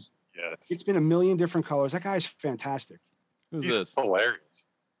beaten his. Yes. It's been a million different colors. That guy's fantastic. Who's this? Hilarious.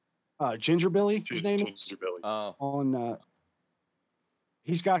 Ginger Billy, his name is. Ginger Billy. On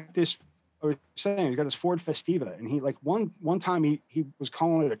he's got this. I was saying he's got this Ford Festiva, and he like one time he was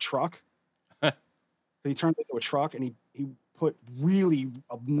calling it a truck. He turned it into a truck, and he put really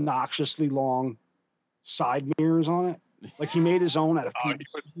obnoxiously long side mirrors on it. Like he made his own out of.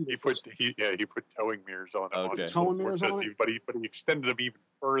 He put towing mirrors on it. Okay. Towing mirrors on it. But he extended them even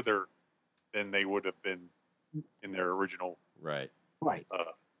further than they would have been in their original. Right. Right.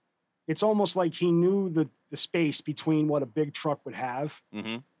 It's almost like he knew the space between what a big truck would have,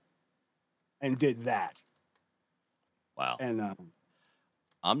 and did that. Wow. And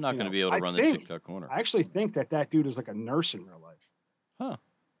I'm not going to be able to run the TikTok corner. I actually think that dude is like a nurse in real life. Huh.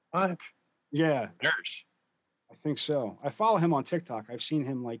 What? Yeah. Nurse. I think so. I follow him on TikTok. I've seen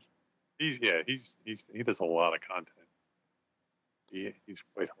him like. He does a lot of content. He's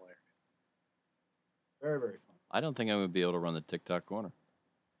quite hilarious. Very, very fun. I don't think I would be able to run the TikTok corner.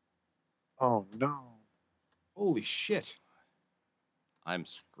 Oh no! Holy shit! I'm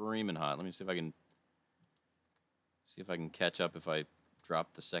screaming hot. Let me see if I can catch up if I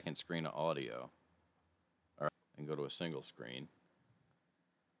drop the second screen of audio. All right, and go to a single screen,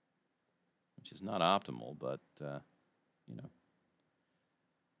 which is not optimal, but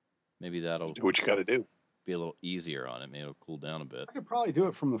maybe that'll do what you got to do. Be a little easier on it. Maybe it'll cool down a bit. I could probably do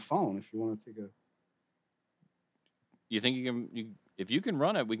it from the phone if you want to take a. You think you can? If you can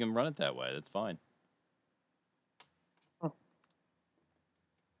run it, we can run it that way. That's fine.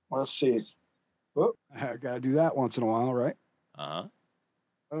 Let's see. Oh, I got to do that once in a while, right? Uh-huh.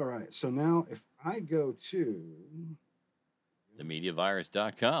 All right. So now if I go to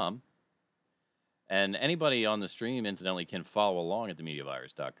themediavirus.com, and anybody on the stream, incidentally, can follow along at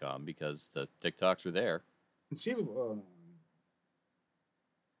themediavirus.com because the TikToks are there. Conceivable.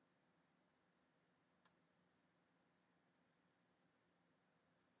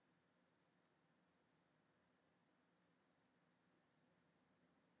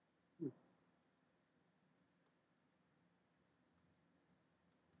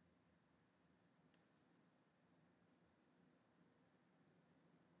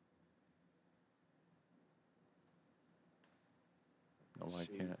 No, why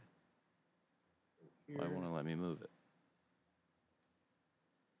can't it? Why won't it let me move it?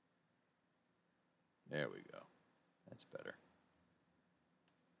 There we go. That's better.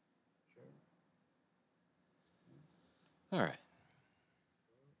 All right.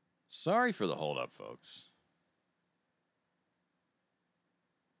 Sorry for the hold up, folks.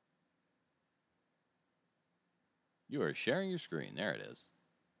 You are sharing your screen. There it is.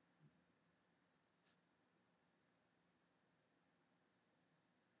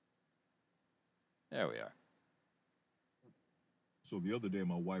 There we are. So the other day,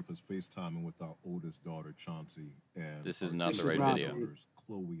 my wife was FaceTiming with our oldest daughter, Chauncey, and this is not the right video. Daughters,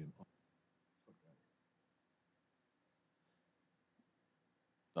 Chloe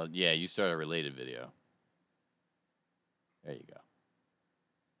and. Yeah, you start a related video. There you go.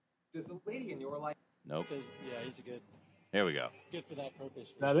 Does the lady in your life? Nope. Yeah, he's a good. Here we go. Good for that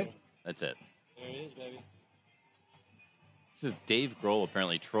purpose. That it? That's it. There it is, baby. This is Dave Grohl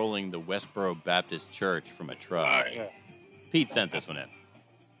apparently trolling the Westboro Baptist Church from a truck. Yeah. Pete sent this one in.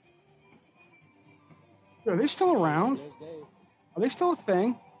 Are they still around? Are they still a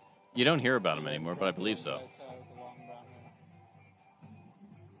thing? You don't hear about them anymore, but I believe so.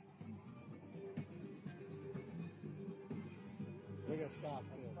 They're gonna stop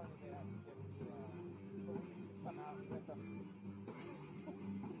too.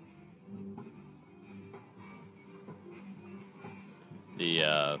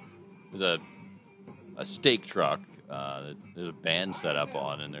 There's a steak truck. There's a band set up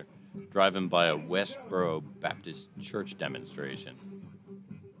on, and they're driving by a Westboro Baptist Church demonstration,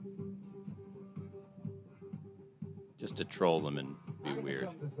 just to troll them and be weird.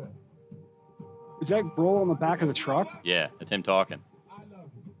 Is that Grohl on the back of the truck? Yeah, it's him talking.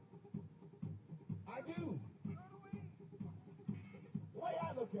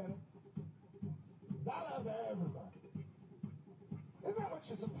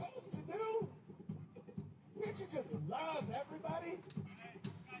 supposed to do? Can't you just love everybody?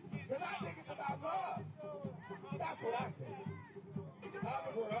 Because I think it's about love. That's what I think. I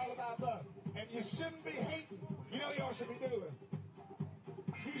think we're all about love. And you shouldn't be hating. You know what y'all should be doing?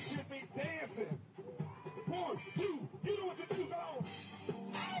 You should be dancing. 1, 2, you know what to do, go.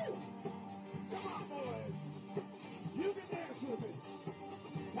 Oh! Come on, boys. You can dance with me.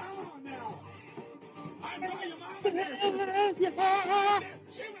 Come on now. I saw your mom dancing.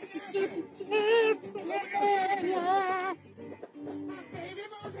 She was dancing. Somebody else did it. My baby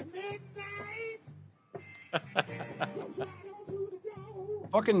was at midnight.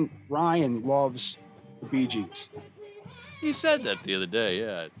 Fucking Ryan loves the Bee Gees. He said that the other day,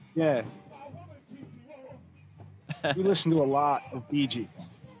 yeah. Yeah. We listen to a lot of Bee Gees.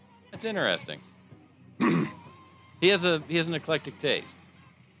 That's interesting. He has an eclectic taste.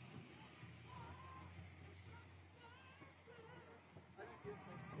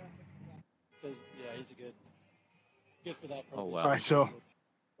 Yeah, he's a good for that purpose. Oh, wow. All right, so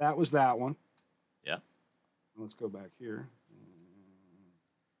that was that one. Yeah. Let's go back here.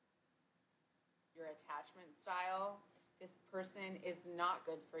 Your attachment style, this person is not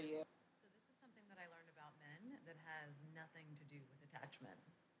good for you. So this is something that I learned about men that has nothing to do with attachment.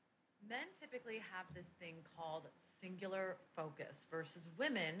 Men typically have this thing called singular focus versus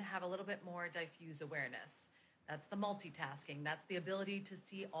women have a little bit more diffuse awareness. That's the multitasking. That's the ability to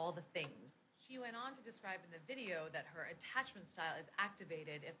see all the things. She went on to describe in the video that her attachment style is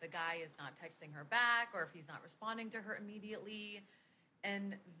activated if the guy is not texting her back or if he's not responding to her immediately.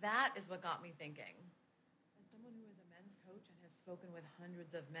 And that is what got me thinking. As someone who is a men's coach and has spoken with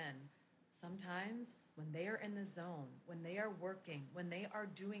hundreds of men, sometimes when they are in the zone, when they are working, when they are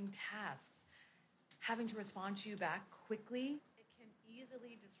doing tasks, having to respond to you back quickly, it can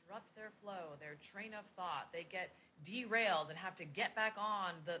easily disrupt their flow, their train of thought. They get derailed and have to get back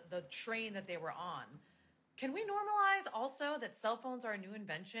on the train that they were on. Can we normalize also that cell phones are a new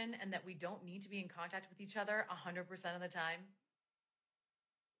invention and that we don't need to be in contact with each other 100% of the time?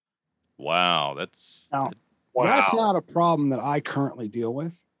 Wow, that's not a problem that I currently deal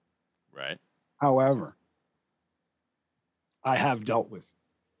with. right. However, I have dealt with,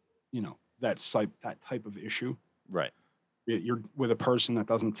 that type of issue. Right. You're with a person that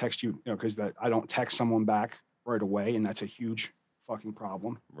doesn't text you, because that I don't text someone back right away, and that's a huge fucking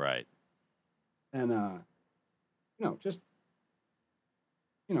problem. Right. And just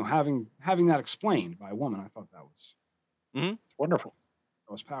having that explained by a woman, I thought that was wonderful.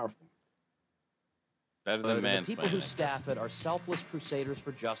 That was powerful. Better than The people who mansplaining. staff it are selfless crusaders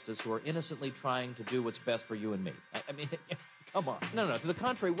for justice who are innocently trying to do what's best for you and me. I mean, come on. No. To the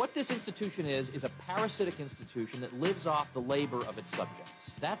contrary, what this institution is a parasitic institution that lives off the labor of its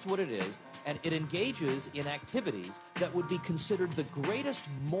subjects. That's what it is, and it engages in activities that would be considered the greatest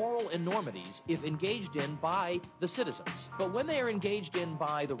moral enormities if engaged in by the citizens. But when they are engaged in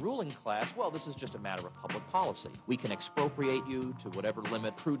by the ruling class, well, this is just a matter of public policy. We can expropriate you to whatever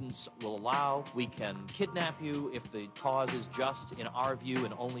limit prudence will allow. We can kidnap you if the cause is just in our view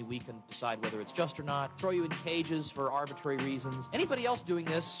and only we can decide whether it's just or not. Throw you in cages for arbitrary reasons. Anybody else doing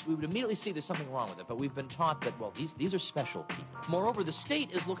this, we would immediately see there's something wrong with it, but we've been taught that, well, these are special people. Moreover, the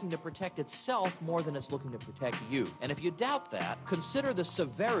state is looking to protect itself more than it's looking to protect you. And if you doubt that, consider the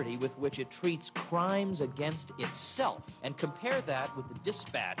severity with which it treats crimes against itself and compare that with the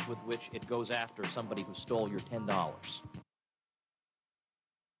dispatch with which it goes after somebody who stole your $10.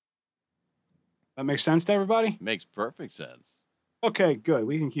 That makes sense to everybody? Makes perfect sense. Okay, good.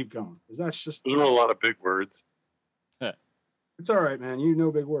 We can keep going because that's just Those are a lot of big words. It's all right, man. You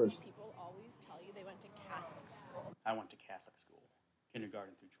know big words. People always tell you they went to Catholic school. I went to Catholic school,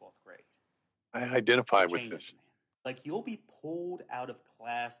 kindergarten through 12th grade. I identify with Changes, this. man. Like, you'll be pulled out of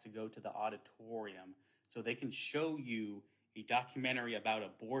class to go to the auditorium so they can show you a documentary about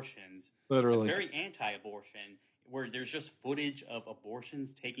abortions. Literally. It's very anti-abortion, where there's just footage of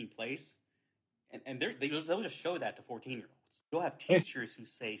abortions taking place. And they'll just show that to 14-year-olds. You'll have teachers who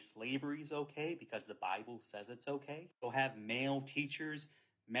say slavery is okay because the Bible says it's okay. You'll have male teachers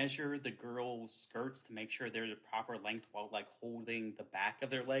measure the girls' skirts to make sure they're the proper length while, like, holding the back of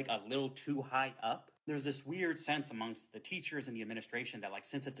their leg a little too high up. There's this weird sense amongst the teachers and the administration that, like,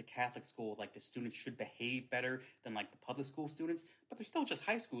 since it's a Catholic school, like, the students should behave better than, like, the public school students. But they're still just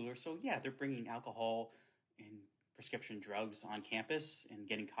high schoolers, so yeah, they're bringing alcohol and prescription drugs on campus and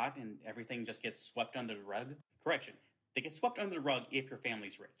getting caught, and everything just gets swept under the rug. Correction, they get swept under the rug if your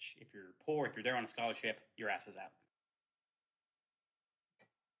family's rich. If you're poor, if you're there on a scholarship, your ass is out.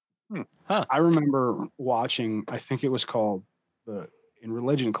 I remember watching, I think it was called in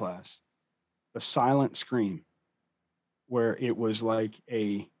religion class, The Silent Scream where it was like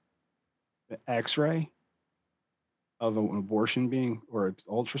the X-ray of an abortion being, or an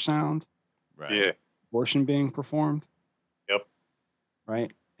ultrasound, Right. Yeah. abortion being performed. Yep.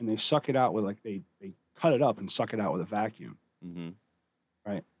 Right. And they suck it out with like, they cut it up and suck it out with a vacuum. Mm-hmm.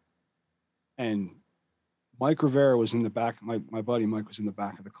 Right. And Mike Rivera was in the back. My buddy Mike was in the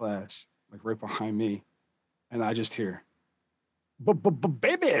back of the class, like right behind me. And I just hear,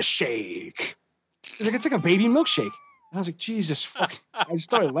 baby shake. He's like, it's like a baby milkshake. And I was like, Jesus fuck. I just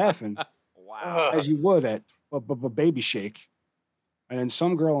started laughing. Wow. As you would at baby shake. And then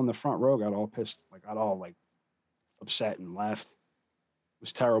some girl in the front row got all pissed, like got all like upset and left. It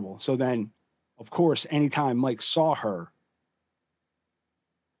was terrible. So then, of course, anytime Mike saw her,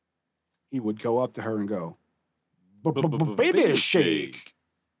 he would go up to her and go, baby shake.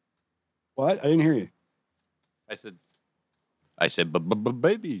 What? I didn't hear you. I said,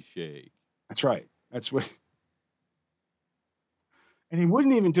 baby shake. That's right. That's what. And he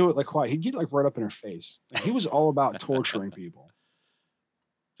wouldn't even do it like quiet. He'd get like right up in her face. Like, he was all about torturing people.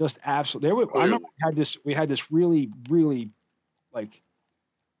 Just absolutely. I remember we had this really, really, like,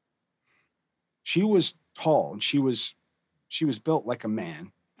 she was tall and she was built like a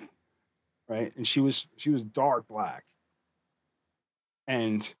man, right? And she was dark black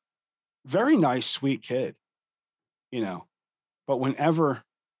and very nice, sweet kid, you know. But whenever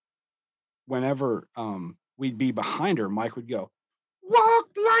we'd be behind her, Mike would go, walk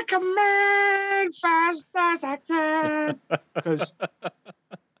like a man, fast as I can, because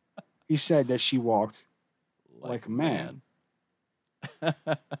he said that she walked like a man. You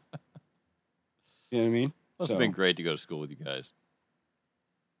know what I mean? Must have been great to go to school with you guys.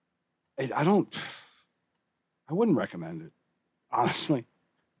 I wouldn't recommend it, honestly.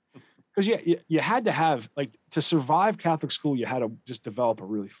 Because you had to have, like, to survive Catholic school, you had to just develop a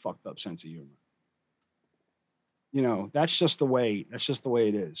really fucked up sense of humor. You know, that's just the way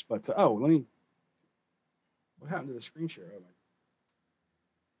it is. But what happened to the screen share?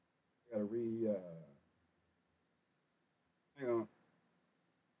 I gotta hang on.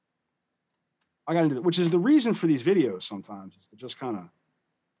 I gotta do that, which is the reason for these videos sometimes, is to just kind of,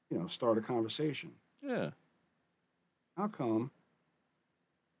 you know, start a conversation. Yeah. How come?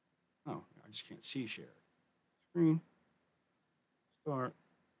 Oh, I just can't see share. Screen. Start.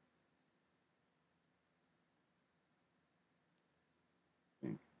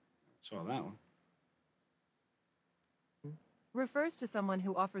 Saw that one. Refers to someone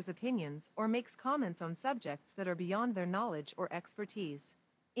who offers opinions or makes comments on subjects that are beyond their knowledge or expertise.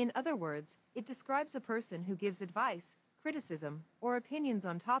 In other words, it describes a person who gives advice, criticism, or opinions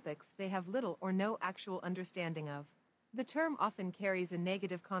on topics they have little or no actual understanding of. The term often carries a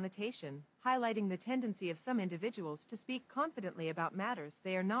negative connotation, highlighting the tendency of some individuals to speak confidently about matters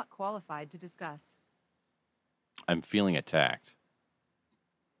they are not qualified to discuss. I'm feeling attacked.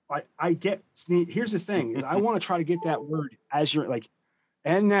 I get, here's the thing, is I want to try to get that word as you're like,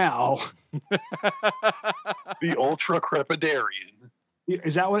 and now. The ultra crepidarian.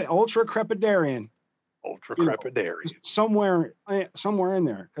 Is that what, ultra crepidarian? Ultra crepidarian. Somewhere in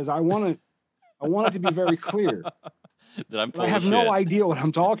there, because I want it to be very clear. That I'm full I have of no shit. idea what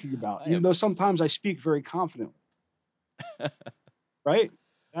I'm talking about, even though sometimes I speak very confidently. Right?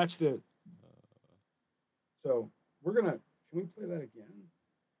 That's the. So can we play that again?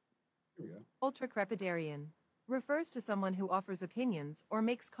 Here we go. Ultracrepidarian refers to someone who offers opinions or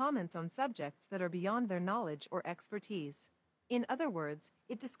makes comments on subjects that are beyond their knowledge or expertise. In other words,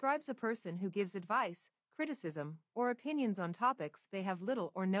 it describes a person who gives advice, criticism, or opinions on topics they have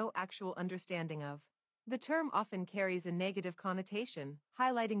little or no actual understanding of. The term often carries a negative connotation,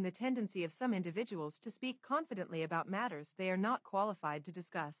 highlighting the tendency of some individuals to speak confidently about matters they are not qualified to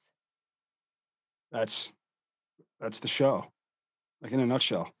discuss. That's the show, like in a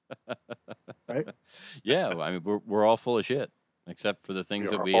nutshell. Right? Yeah, I mean we're all full of shit, except for the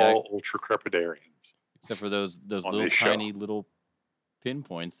things that we all ultra crepidarians. Except for those little tiny little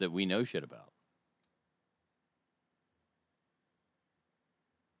pinpoints that we know shit about.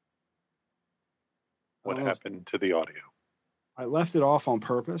 What happened to the audio? I left it off on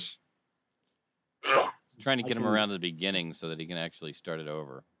purpose. Trying to get him around to the beginning so that he can actually start it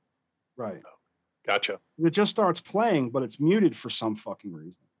over. Right. Gotcha. It just starts playing, but it's muted for some fucking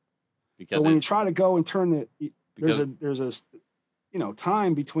reason. Because so when you try to go and turn there's a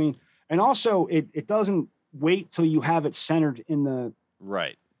time between, and also it doesn't wait till you have it centered in the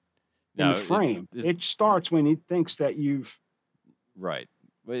right in the frame. It starts when it thinks that you've right.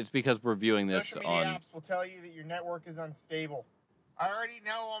 But it's because we're viewing this Social media on. apps will tell you that your network is unstable. I already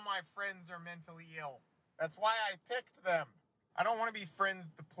know all my friends are mentally ill. That's why I picked them. I don't want to be friends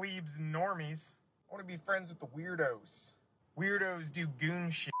with the plebes and normies. I want to be friends with the weirdos. Weirdos do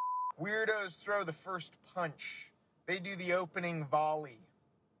goon shit. Weirdos throw the first punch. They do the opening volley.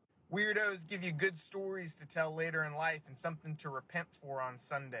 Weirdos give you good stories to tell later in life and something to repent for on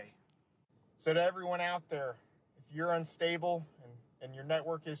Sunday. So to everyone out there, if you're unstable and your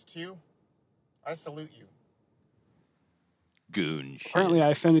network is too, I salute you. Goon shit. Apparently, I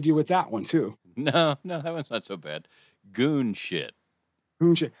offended you with that one too. No, that one's not so bad. Goon shit.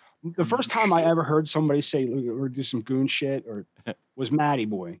 Goon shit. The first time I ever heard somebody say or do some goon shit or was Matty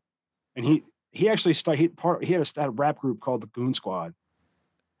Boy, and he actually started. He had a rap group called the Goon Squad.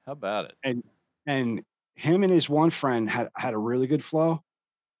 How about it? And him and his one friend had a really good flow,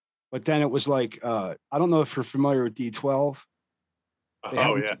 but then it was like I don't know if you're familiar with D12.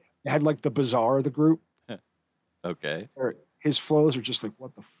 Yeah. They had like the Bazaar of the group. Okay. Or his flows are just like,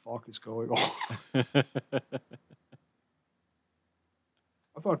 what the fuck is going on?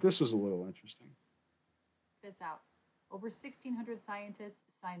 I thought this was a little interesting. This out. Over 1,600 scientists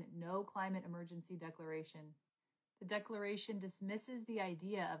signed no climate emergency declaration. The declaration dismisses the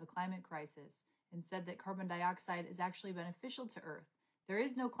idea of a climate crisis and said that carbon dioxide is actually beneficial to Earth. There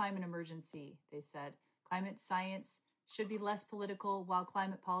is no climate emergency, they said. Climate science should be less political, while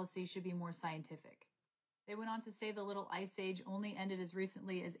climate policy should be more scientific. They went on to say the Little Ice Age only ended as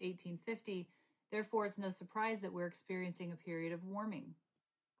recently as 1850, therefore it's no surprise that we're experiencing a period of warming.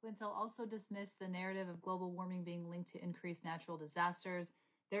 Clintel also dismissed the narrative of global warming being linked to increased natural disasters.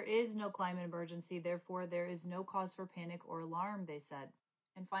 There is no climate emergency, therefore there is no cause for panic or alarm, they said.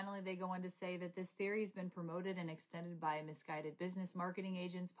 And finally, they go on to say that this theory has been promoted and extended by misguided business marketing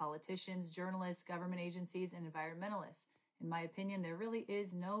agents, politicians, journalists, government agencies, and environmentalists. In my opinion, there really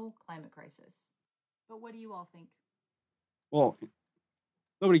is no climate crisis. But what do you all think? Well,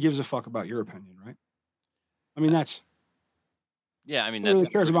 nobody gives a fuck about your opinion, right? I mean, that's Yeah, I mean, nobody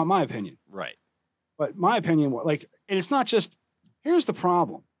really cares about my opinion. Right. But my opinion, like, and it's not just, here's the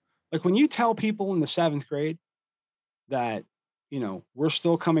problem. Like when you tell people in the 7th grade that, we're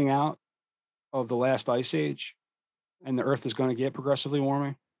still coming out of the last ice age and the earth is going to get progressively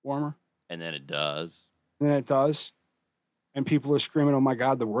warmer. And then it does. And then it does. And people are screaming, oh my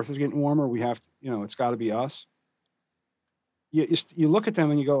God, the earth is getting warmer. We have to, it's got to be us. You look at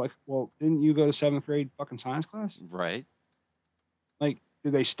them and you go like, well, didn't you go to 7th grade fucking science class? Right. Like,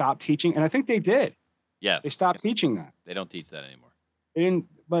 did they stop teaching? And I think they did. Yes. They stopped teaching that. They don't teach that anymore.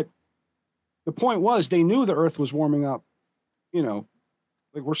 But the point was they knew the earth was warming up,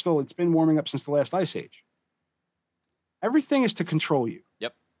 like it's been warming up since the last ice age. Everything is to control you.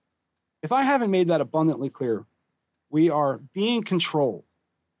 Yep. If I haven't made that abundantly clear, we are being controlled.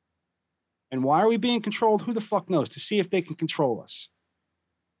 And why are we being controlled? Who the fuck knows? To see if they can control us.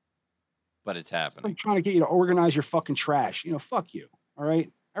 But it's happening. It's like trying to get you to organize your fucking trash. Fuck you. All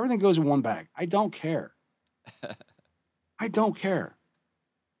right? Everything goes in one bag. I don't care. I don't care.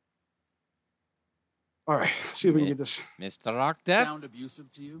 All right, let's see if we can get this. Mr. Rock Death? Sound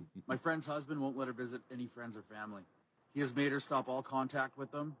abusive to you? My friend's husband won't let her visit any friends or family. He has made her stop all contact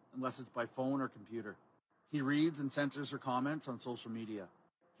with them unless it's by phone or computer. He reads and censors her comments on social media.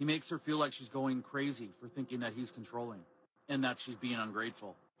 He makes her feel like she's going crazy for thinking that he's controlling and that she's being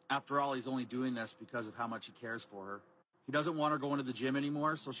ungrateful. After all, he's only doing this because of how much he cares for her. He doesn't want her going to the gym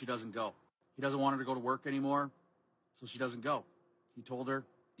anymore, so she doesn't go. He doesn't want her to go to work anymore, so she doesn't go. He told her,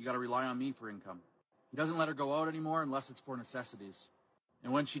 you got to rely on me for income. He doesn't let her go out anymore unless it's for necessities.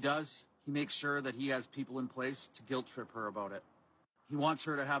 And when she does, he makes sure that he has people in place to guilt trip her about it. He wants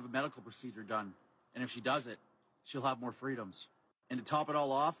her to have a medical procedure done, and if she does it, she'll have more freedoms. And to top it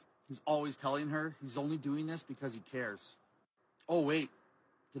all off, he's always telling her he's only doing this because he cares. Oh, wait,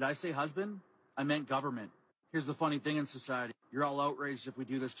 did I say husband? I meant government. Here's the funny thing in society. You're all outraged if we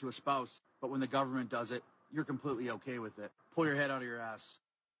do this to a spouse, but when the government does it, you're completely okay with it. Pull your head out of your ass.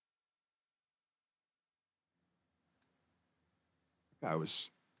 I was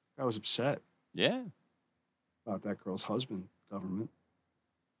upset. Yeah. About that girl's husband, government.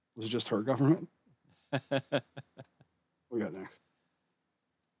 Was it just her government? What we got next?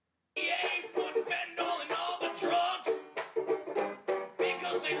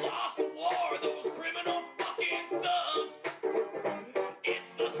 Because they lost the war, those criminal fucking thugs. It's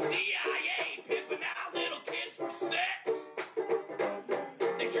the CIA pimping out little kids for sex.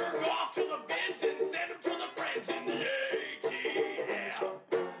 They jerk off to the vents and send them to the friends in the ATF.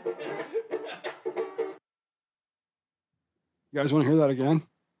 You guys want to hear that again?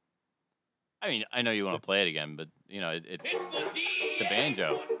 I mean, I know you want to play it again, but it's the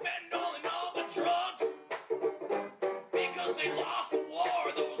banjo. Because they lost the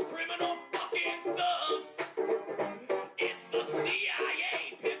war, those criminal fucking thugs. It's the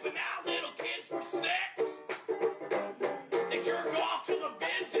CIA pimping out little kids for sex.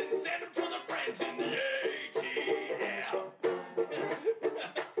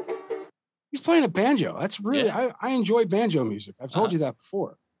 playing a banjo. That's really Yeah. I enjoy banjo music. I've told you that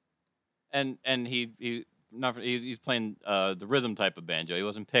before. And he's playing the rhythm type of banjo. He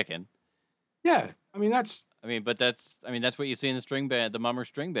wasn't picking. Yeah, I mean that's that's what you see in the string band, the Mummer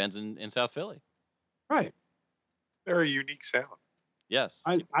string bands in South Philly. right. Very unique sound. Yes,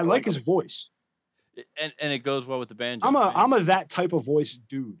 I like his voice. And it goes well with the banjo. I'm a that type of voice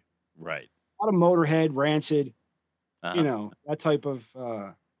dude. Right. Not a Motorhead, Rancid, Uh-huh. that type of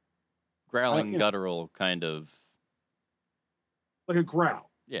Growling, guttural kind of. like a growl.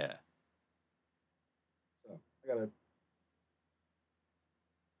 Yeah. So I gotta.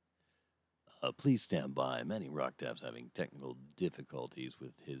 Please stand by. Manny Rocktaff's having technical difficulties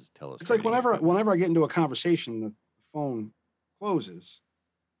with his telescope. It's like whenever I get into a conversation, the phone closes.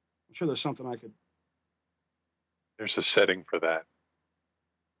 I'm sure there's something I could. There's a setting for that.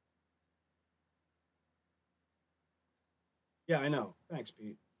 Yeah, I know. Thanks,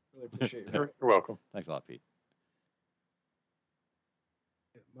 Pete. Really appreciate it. You're welcome. Thanks a lot, Pete.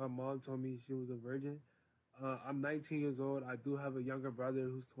 My mom told me she was a virgin. I'm 19 years old. I do have a younger brother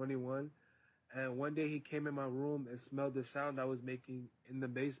who's 21. And one day he came in my room and smelled the sound I was making in the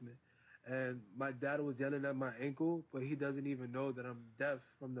basement. And my dad was yelling at my ankle, but he doesn't even know that I'm deaf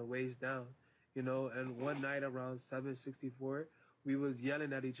from the waist down, And one night around 7:64, we was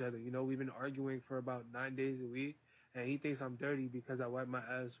yelling at each other. We've been arguing for about 9 days a week. And he thinks I'm dirty because I wipe my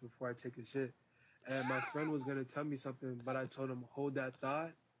ass before I take a shit. And my friend was going to tell me something, but I told him, hold that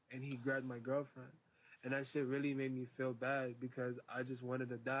thought. And he grabbed my girlfriend. And that shit really made me feel bad because I just wanted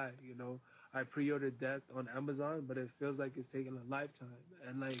to die, I pre-ordered death on Amazon, but it feels like it's taking a lifetime.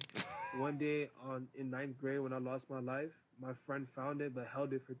 And one day in 9th grade when I lost my life, my friend found it but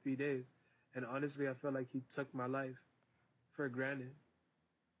held it for 3 days. And honestly, I felt like he took my life for granted.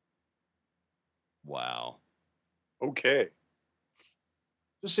 Wow. Okay.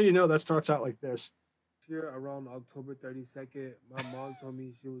 Just so you know, that starts out like this. Here around October 32nd, my mom told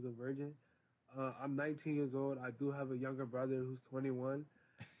me she was a virgin. I'm 19 years old. I do have a younger brother who's 21.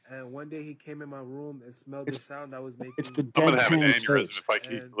 And one day he came in my room and smelled the sound I was making. It's the I'm gonna have an deadpan aneurysm face. if I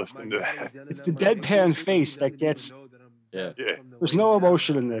keep listening to that. It's the deadpan face that gets. Yeah. There's no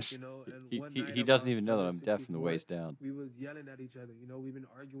emotion in this. He doesn't even know that I'm deaf from the waist down. We was yelling at each other. We've been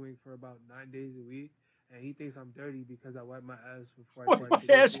arguing for about 9 days a week. And he thinks I'm dirty because I wipe my ass before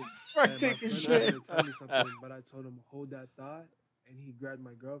I take a shit. Tell me something, but I told him, hold that thought. And he grabbed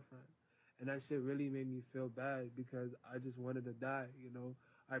my girlfriend. And that shit really made me feel bad because I just wanted to die,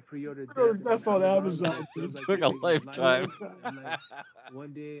 I pre-ordered death on Amazon. It took a lifetime.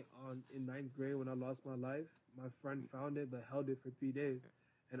 One day in 9th grade when I lost my life, my friend found it but held it for 3 days.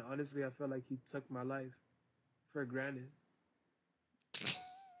 And honestly, I felt like he took my life for granted.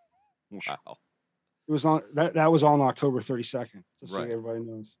 Wow. It was on that was on October 32nd. Just so Right. everybody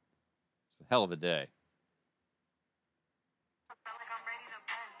knows. It's a hell of a day.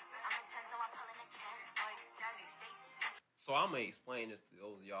 So I'm going to explain this to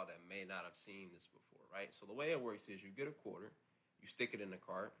those of y'all that may not have seen this before, right? So the way it works is you get a quarter, you stick it in the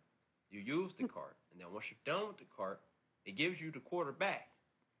cart, you use the cart, and then once you're done with the cart, it gives you the quarter back.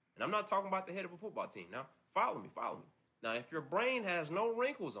 And I'm not talking about the head of a football team. Now, follow me. Now, if your brain has no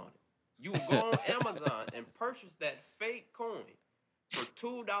wrinkles on it, you will go on Amazon and purchase that fake coin for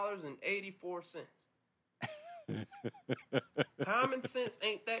 $2.84. Common sense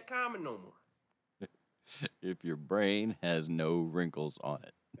ain't that common no more. If your brain has no wrinkles on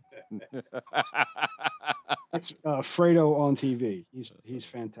it. That's Fredo on TV. He's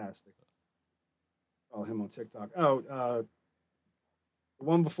fantastic. Follow him on TikTok. The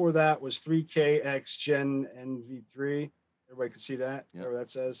one before that was 3KX Gen NV3. Everybody can see that. Yep. Whatever that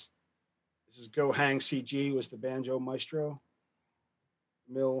says. This is Go Hang CG was the banjo maestro.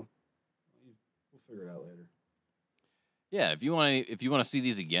 Mill. We'll figure it out later. Yeah, if you want to see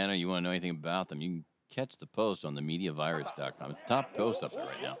these again or you want to know anything about them, you can catch the post on themediavirus.com. It's the top post up there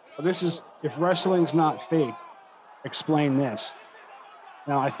right now. This is if wrestling's not fake. Explain this.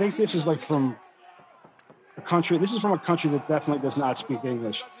 Now I think this is like from a country. This is from a country that definitely does not speak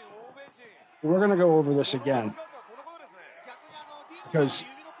English. We're gonna go over this again because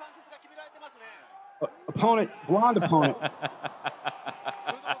blonde opponent,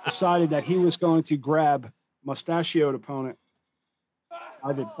 decided that he was going to grab mustachioed opponent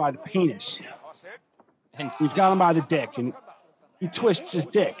by the penis. And he's got him by the dick, and he twists his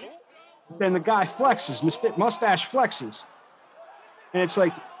dick. Then the guy flexes, mustache flexes, and it's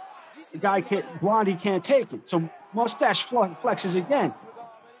like the guy Blondie can't take it, so mustache flexes again.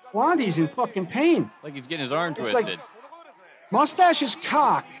 Blondie's in fucking pain. Like he's getting his arm It's twisted. like mustache's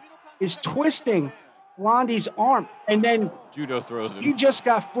cock is twisting Blondie's arm, and then Judo throws him. he just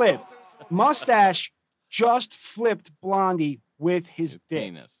got flipped. Mustache just flipped Blondie with his dick.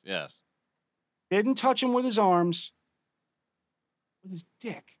 Penis, yes. Didn't touch him with his arms, with his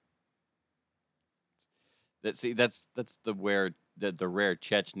dick. That's the rare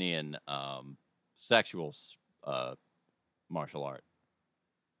Chechenian sexual martial art.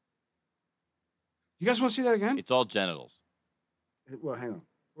 You guys want to see that again? It's all genitals. Well, hang on.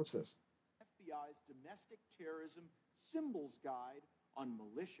 What's this? FBI's Domestic Terrorism Symbols Guide on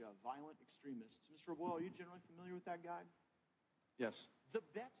Militia Violent Extremists. Mr. Boyle, are you generally familiar with that guide? Yes. The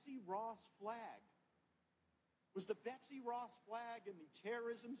Betsy Ross flag. Was the Betsy Ross flag in the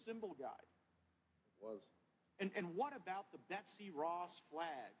terrorism symbol guide? It was. And what about the Betsy Ross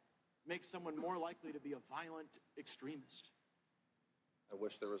flag makes someone more likely to be a violent extremist? I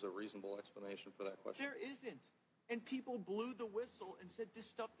wish there was a reasonable explanation for that question. There isn't. And people blew the whistle and said this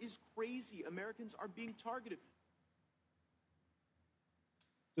stuff is crazy. Americans are being targeted.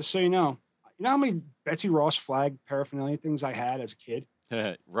 Just so you know how many Betsy Ross flag paraphernalia things I had as a kid?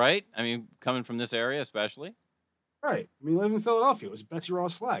 Right? I mean, coming from this area especially. Right. I mean, living in Philadelphia, it was a Betsy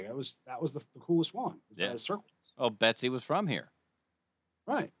Ross flag. That was the coolest one. Yeah. Circles. Oh, Betsy was from here.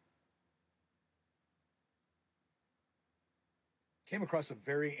 Right. Came across a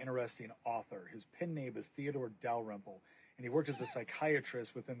very interesting author. His pen name is Theodore Dalrymple, and he worked as a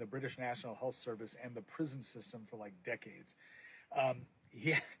psychiatrist within the British National Health Service and the prison system for like decades.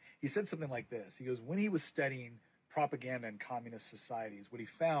 He said something like this. He goes, when he was studying propaganda in communist societies, what he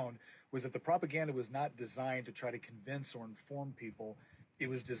found was that the propaganda was not designed to try to convince or inform people. It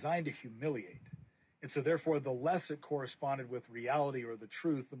was designed to humiliate. And so therefore, the less it corresponded with reality or the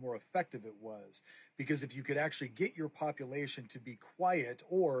truth, the more effective it was. Because if you could actually get your population to be quiet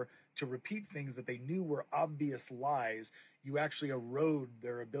or to repeat things that they knew were obvious lies, you actually erode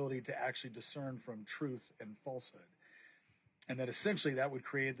their ability to actually discern from truth and falsehood. And that essentially that would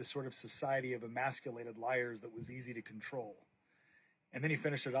create the sort of society of emasculated liars that was easy to control. And then he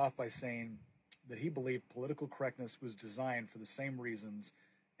finished it off by saying that he believed political correctness was designed for the same reasons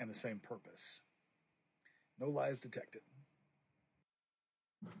and the same purpose. No lies detected.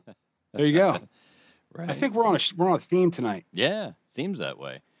 There you go. Right. I think we're on a theme tonight. Yeah, seems that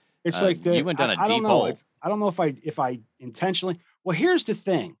way. It's like you went down a I deep don't know. hole. I don't know if I intentionally. Well, here's the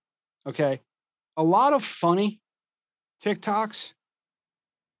thing. Okay, a lot of funny TikToks.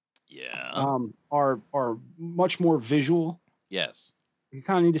 Yeah. Are much more visual. Yes. You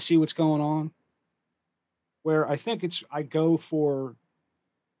kind of need to see what's going on. Where I think I go for,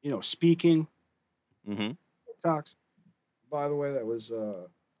 speaking. Mm-hmm. TikToks. By the way, that was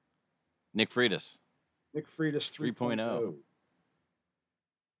Nick Freitas. Nick Freitas 3.0.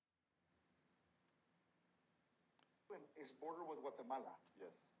 Is border with Guatemala.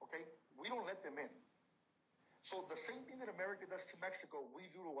 Yes. Okay? We don't let them in. So the same thing that America does to Mexico, we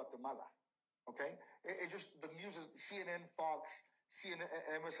do to Guatemala. Okay? It just, the news is CNN, Fox, CNN,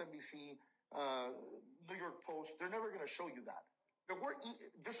 MSNBC, New York Post, they're never going to show you that. But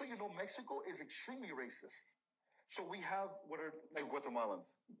just so you know, Mexico is extremely racist. So we have what are like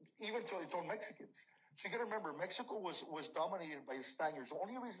Guatemalans, even to its own Mexicans. So you got to remember, Mexico was dominated by Spaniards. The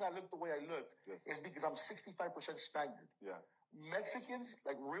only reason I look the way I look is because I'm 65% Spaniard. Yeah. Mexicans,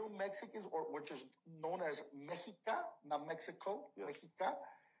 like real Mexicans, or which is known as Mexica, not Mexico, Mexica,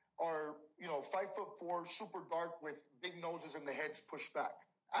 are 5'4", super dark with big noses and the heads pushed back.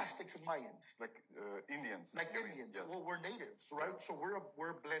 Aztecs and Mayans, like Indians. Like Indians. Yes. Well, we're natives, right? So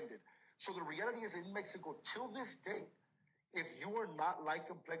we're blended. So the reality is, in Mexico, till this day, if you are not light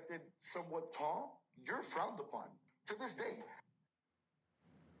complected, somewhat tall, you're frowned upon. To this day.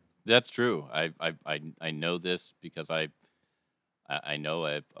 That's true. I know this because I know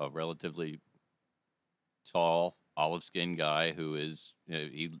a relatively tall, olive-skinned guy who is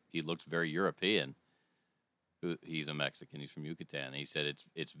he looks very European. He's a Mexican. He's from Yucatan. He said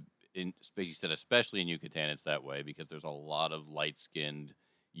he said especially in Yucatan it's that way because there's a lot of light-skinned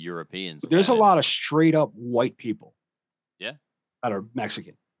Europeans. There's a lot of straight up white people. Yeah. That are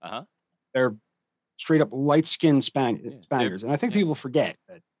Mexican. Uh-huh. They're straight up light-skinned Spaniards, and I think people forget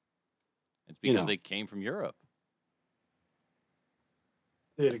that. It's because they came from Europe.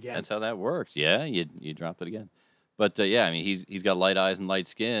 Did it again. That's how that works. Yeah, you dropped it again. But yeah, I mean he's got light eyes and light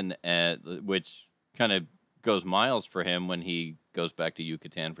skin, which kind of goes miles for him when he goes back to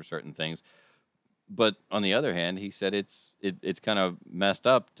Yucatan for certain things. But on the other hand, he said it's kind of messed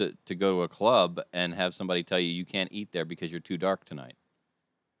up to go to a club and have somebody tell you can't eat there because you're too dark tonight.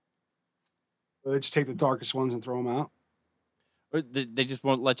 They just take the darkest ones and throw them out. Or they just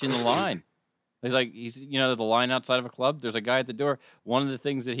won't let you in the line. It's like the line outside of a club. There's a guy at the door. One of the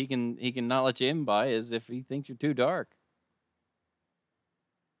things that he can not let you in by is if he thinks you're too dark.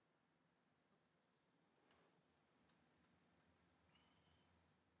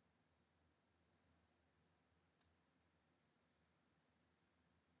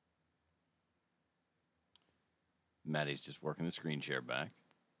 Maddie's just working the screen share back.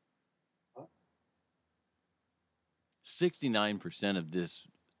 69% of this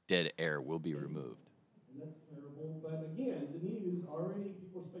dead air will be removed. And that's terrible. But again, the news already,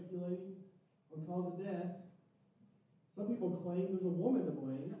 people are speculating on cause of death. Some people claim there's a woman to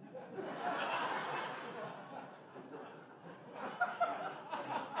blame.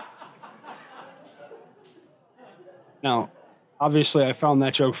 Now, obviously, I found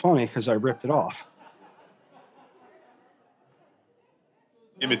that joke funny because I ripped it off.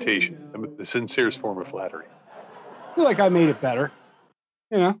 Imitation, the sincerest form of flattery. I feel like I made it better,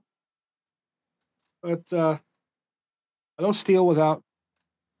 you know. But I don't steal without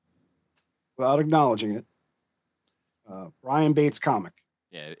acknowledging it. Brian Bates comic.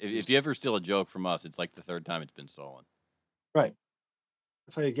 Yeah, if you ever steal a joke from us, it's like the third time it's been stolen. Right.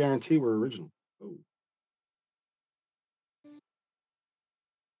 That's how you guarantee we're original. Ooh.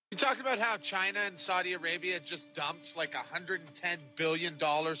 You talk about how China and Saudi Arabia just dumped like $110 billion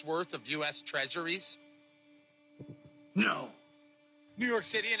worth of U.S. treasuries? No. New York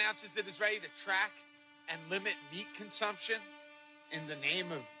City announces it is ready to track and limit meat consumption in the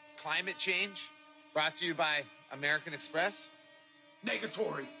name of climate change. Brought to you by American Express.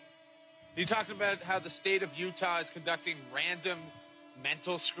 Negatory. You talked about how the state of Utah is conducting random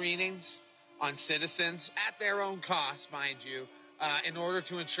mental screenings on citizens at their own cost, mind you, in order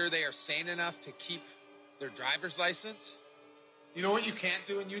to ensure they are sane enough to keep their driver's license. You know what you can't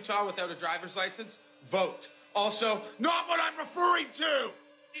do in Utah without a driver's license? Vote. Also, not what I'm referring to.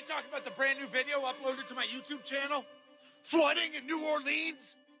 You talk about the brand new video uploaded to my YouTube channel? Flooding in New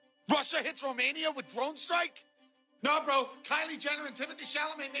Orleans? Russia hits Romania with drone strike? No, bro. Kylie Jenner and Timothée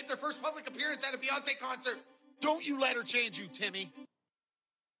Chalamet made their first public appearance at a Beyonce concert. Don't you let her change you, Timmy.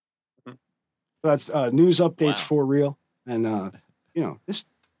 That's news updates for real. And you know, this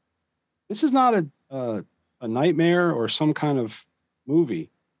is not a nightmare or some kind of movie.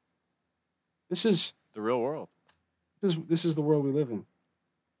 This is the real world. This is the world we live in.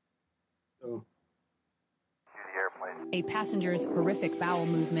 So. A passenger's horrific bowel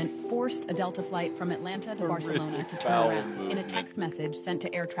movement forced a Delta flight from Atlanta to Barcelona to turn around. In a text message sent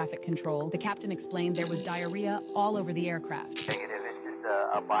to air traffic control, the captain explained there was diarrhea all over the aircraft. Negative, it's just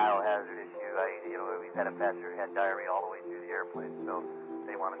a biohazard issue. We've had a passenger who had diarrhea all the way through the airplane, so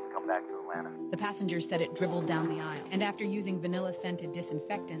they wanted to come back to Atlanta. The passenger said it dribbled down the aisle, and after using vanilla-scented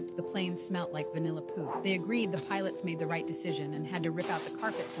disinfectant, the plane smelt like vanilla poo. They agreed the pilots made the right decision and had to rip out the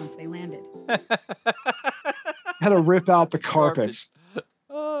carpets once they landed. Had to rip out the carpets.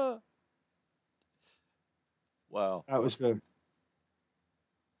 Wow. That was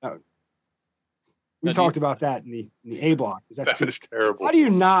we talked about that in the A block. That was terrible. Why do you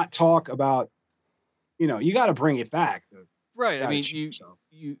not talk about, you got to bring it back. Right. I mean,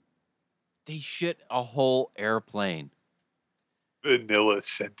 they shit a whole airplane. Vanilla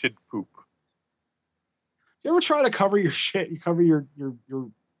scented poop. You ever try to cover your shit? You cover your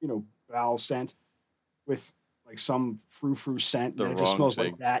bowel scent with like some frou-frou scent, and it just smells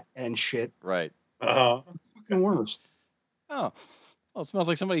like that and shit. Right. Fucking worst. Oh, well, it smells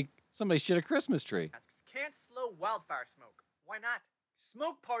like somebody shit a Christmas tree. Can't slow wildfire smoke. Why not?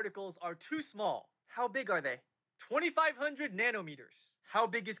 Smoke particles are too small. How big are they? 2,500 nanometers. How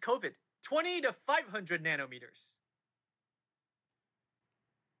big is COVID? 20 to 500 nanometers.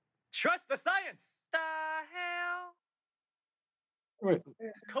 Trust the science. The hell? Wait.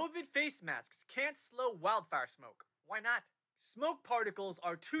 COVID face masks can't slow wildfire smoke. Why not? Smoke particles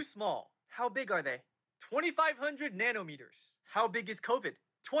are too small. How big are they? 2,500 nanometers. How big is COVID?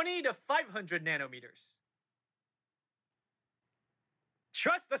 20 to 500 nanometers.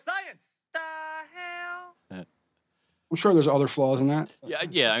 Trust the science. The hell? I'm sure there's other flaws in that.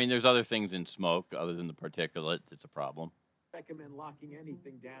 Yeah. I mean, there's other things in smoke other than the particulate that's a problem. Recommend locking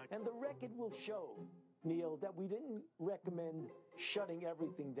anything down. And the record will show, Neil, that we didn't recommend shutting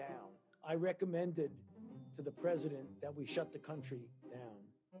everything down. I recommended to the president that we shut the country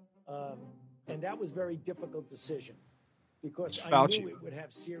down. And that was a very difficult decision because I knew it would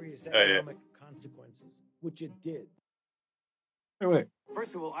have serious economic consequences, which it did. Wait.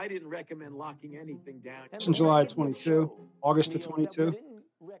 First of all, I didn't recommend locking anything down. It's in July 22, August of 22. We didn't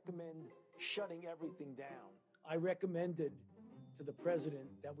recommend shutting everything down. I recommended to the president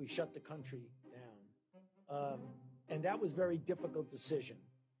that we shut the country down. And that was a very difficult decision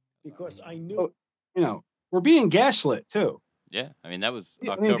because I knew... we're being gaslit too. Yeah, I mean, that was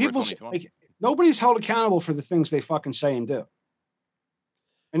October 2020. Nobody's held accountable for the things they fucking say and do.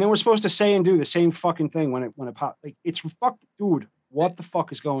 And then we're supposed to say and do the same fucking thing when it pops. Like, it's dude, what the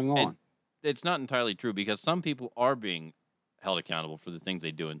fuck is going on? And it's not entirely true because some people are being held accountable for the things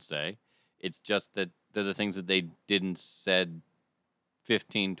they do and say. It's just that they're the things that they didn't said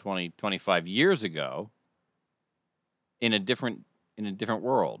 15, 20, 25 years ago in a different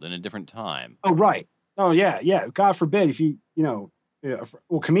world, in a different time. Oh, right. Oh, yeah, yeah. God forbid if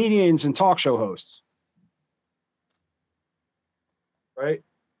well, comedians and talk show hosts, right?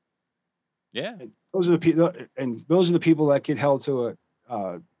 Yeah. And those are the people, and those are the people that get held to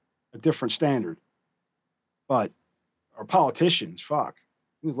a different standard. But our politicians, fuck,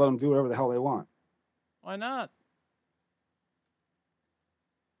 just let them do whatever the hell they want. Why not?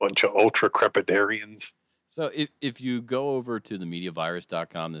 Bunch of ultra crepidarians. So if you go over to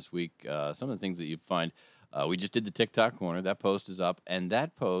themediavirus.com this week, some of the things that you find, we just did the TikTok corner. That post is up. And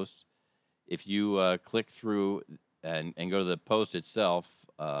that post, if you click through and go to the post itself,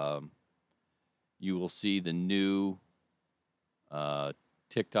 you will see the new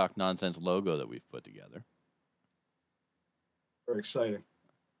TikTok nonsense logo that we've put together. Very exciting.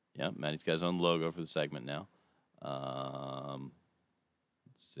 Yeah, Matty's got his own logo for the segment now.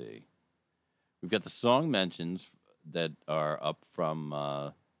 Let's see. We've got the song mentions that are up from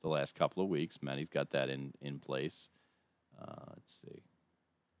the last couple of weeks. Matty's got that in place. Let's see.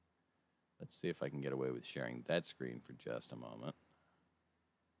 Let's see if I can get away with sharing that screen for just a moment.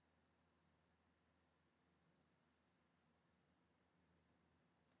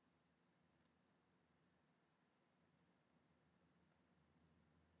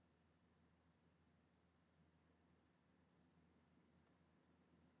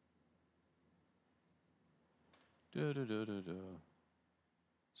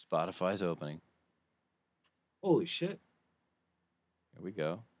 Spotify's opening. Holy shit. Here we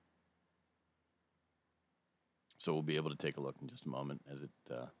go. So we'll be able to take a look in just a moment as it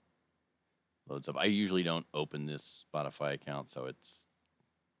loads up. I usually don't open this Spotify account, so it's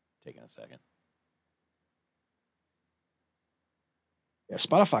taking a second. Yeah,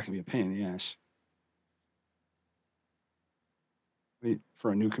 Spotify can be a pain in the ass.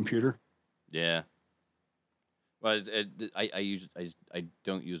 For a new computer. Yeah. Well, I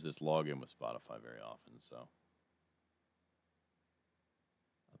don't use this login with Spotify very often, so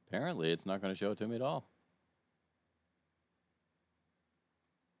apparently it's not going to show it to me at all.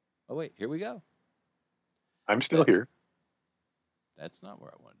 Oh wait, here we go. I'm still here. That's not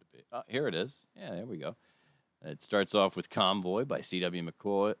where I wanted to be. Oh, here it is. Yeah, there we go. It starts off with Convoy by C.W.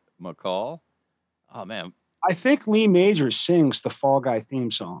 McCall. Oh man, I think Lee Majors sings the Fall Guy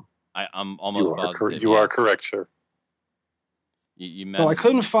theme song. I'm almost positive. You are correct, sir. You So I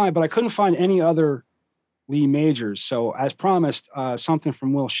couldn't find any other Lee Majors. So as promised, something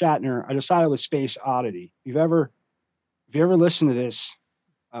from Will Shatner. I decided with Space Oddity. If you ever listened to this,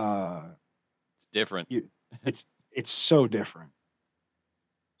 it's different. It's so different.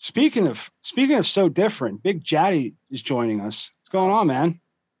 Speaking of so different, Big Jatty is joining us. What's going on, man?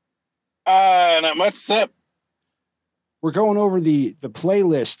 Not much. What's up? We're going over the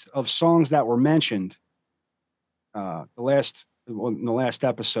playlist of songs that were mentioned in the last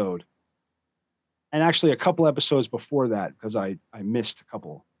episode, and actually a couple episodes before that because I missed a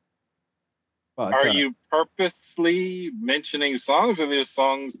couple. But, are you purposely mentioning songs, or there's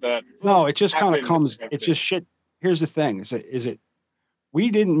songs that? No, it just kind of comes. It just shit. Here's the thing: is it? We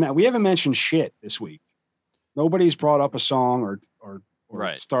haven't mentioned shit this week. Nobody's brought up a song or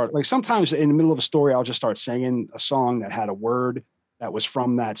right. Start like sometimes in the middle of a story I'll just start singing a song that had a word that was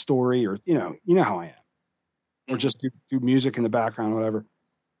from that story, or you know how I am, or just do music in the background or whatever.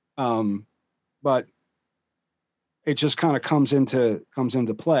 But it just kind of comes into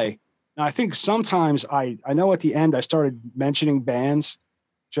play. Now I think sometimes I know at the end I started mentioning bands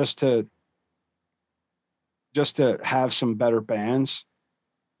just to have some better bands.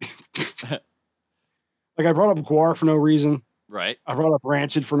 Like I brought up Guar for no reason. Right. I brought up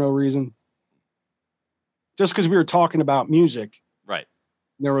Rancid for no reason. Just because we were talking about music. Right.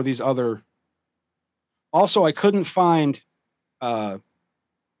 There were these other. Also, I couldn't find. I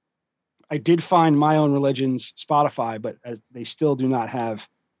did find My Own Religion's Spotify, but they still do not have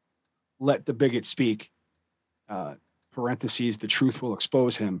 "Let the Bigot Speak." Parentheses, the truth will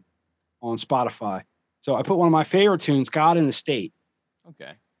expose him, on Spotify. So I put one of my favorite tunes, "God in the State."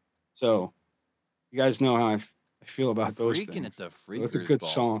 Okay. So, you guys know how I feel about those Freaking things. at the Freakers It's a good Ball.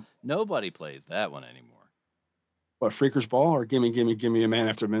 song. Nobody plays that one anymore. What, Freakers Ball or Gimme a Man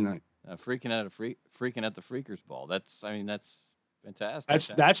After Midnight? Freaking at the Freakers Ball. That's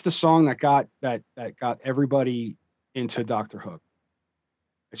fantastic. That's the song that got everybody into Dr. Hook.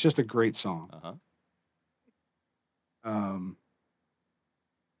 It's just a great song.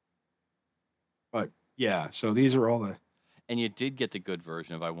 But yeah, so these are all the. And you did get the good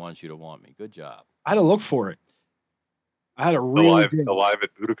version of "I Want You to Want Me." Good job. I had to look for it. I had a really good, the live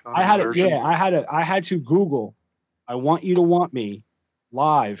at Budokan I had it. version? Yeah, I had to Google. I want you to want me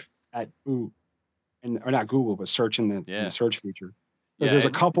live at or not Google, but search in the search feature because Yeah, there's a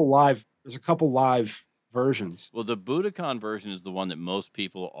it- couple live versions. Well, the Budokan version is the one that most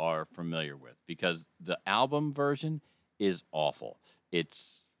people are familiar with because the album version is awful.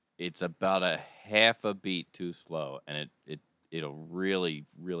 It's about a half a beat too slow, and it'll really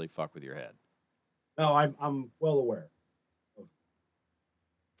fuck with your head. No, I'm well aware.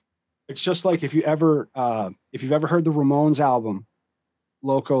 It's just like if you've ever heard the Ramones album,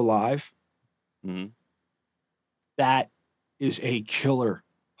 Loco Live, Mm-hmm. that is a killer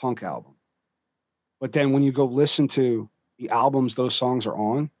punk album. But then when you go listen to the albums those songs are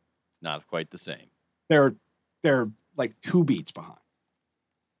on, Not quite the same. they're like 2 beats behind.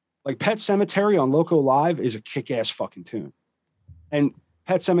 Like Pet Sematary on Loco Live is a kick-ass fucking tune. And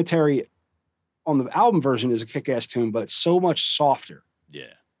Pet Sematary on the album version is a kick-ass tune, but it's so much softer.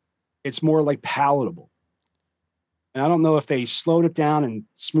 Yeah. It's more like palatable. And I don't know if they slowed it down and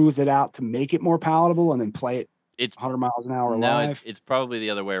smoothed it out to make it more palatable and then play it 100 miles an hour No, live. it's probably the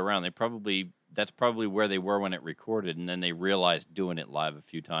other way around. That's probably where they were when it recorded, and then they realized doing it live a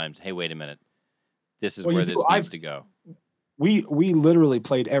few times. Hey, wait a minute, this is where this needs to go. We literally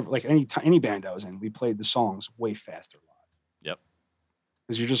played any band I was in, we played the songs way faster live. Yep.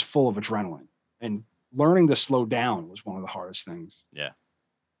 Because you're just full of adrenaline, and learning to slow down was one of the hardest things. Yeah.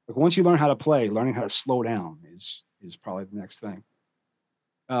 Like once you learn how to play, learning how to slow down is probably the next thing.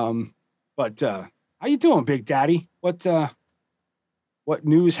 But how you doing, Big Daddy? What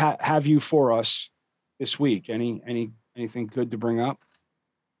news have you for us this week? Anything good to bring up?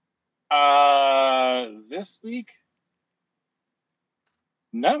 This week?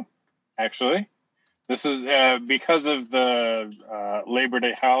 No, actually. This is because of the Labor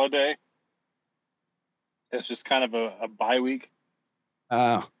Day holiday. It's just kind of a bye week.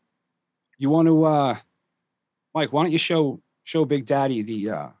 You want to, Mike? Why don't you show Big Daddy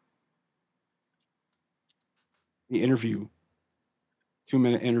the interview,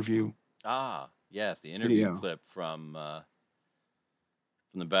 2-minute interview? Ah, yes, the interview Video. clip from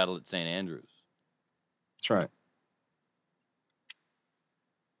the battle at St. Andrews. That's right.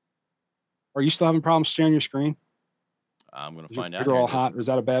 Are you still having problems sharing your screen? I'm going to Is your find out. computer Here all in hot? Or is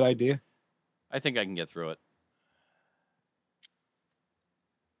that a bad idea? I think I can get through it.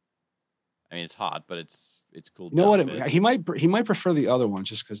 I mean, it's hot, but it's cooled You know down what? a bit. He might prefer the other one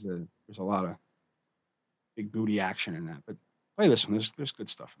just because there's a lot of big booty action in that. But play this one. There's good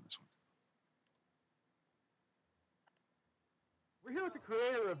stuff in this one. We're here with the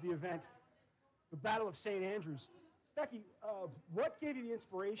creator of the event, the Battle of St. Andrews. Becky, what gave you the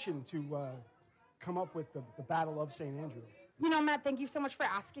inspiration to come up with the Battle of St. Andrew? You know, Matt, thank you so much for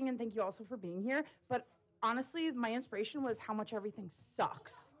asking, and thank you also for being here. But honestly, my inspiration was how much everything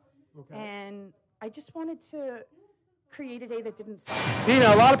sucks. Okay. And I just wanted to create a day that didn't suck.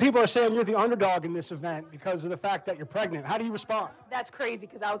 Nina, a lot of people are saying you're the underdog in this event because of the fact that you're pregnant. How do you respond? That's crazy,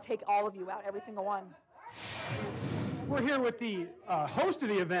 because I'll take all of you out, every single one. We're here with the host of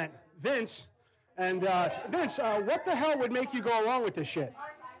the event, Vince. And Vince, what the hell would make you go along with this shit?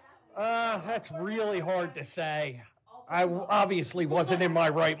 That's really hard to say. I obviously wasn't in my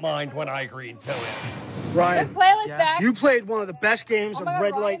right mind when I agreed to it. Ryan, Good playlist back. you played one of the best games Oh of my God,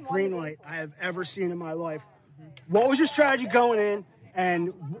 red Ryan, light, green light I have ever seen in my life. What was your strategy going in,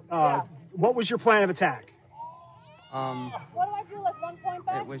 and what was your plan of attack? What do I do, like 1 point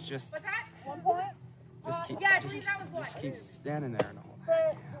back? It was just, 1 point? just keep standing there and all.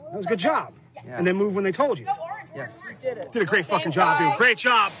 That was a good job. Yeah. And then move when they told you. Yes. Did a great fucking job, dude. Great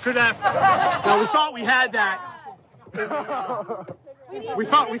job. Good effort. Now we thought we had that. We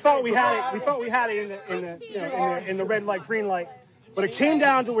thought we had it. We thought we had it in the red light, green light, but it came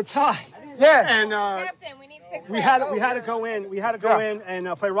down to a tie. Yeah. And Captain, we need 6 we had to go in. We had to go in and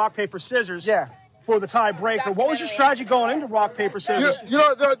play rock paper scissors. Yeah. For the tiebreaker. What was your strategy going into rock paper scissors? You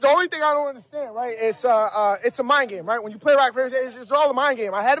know, the only thing I don't understand, right, is it's a mind game, right? When you play rock paper scissors, it's all a mind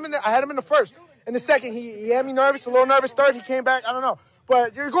game. I had him in the first. In the second, he had me nervous, a little nervous. Third, he came back. I don't know,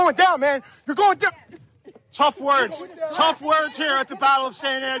 but you're going down, man. You're going down. Tough words. Tough words here at the Battle of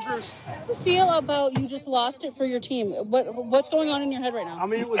St. Andrews. How do you feel about you just lost it for your team? What's going on in your head right now? I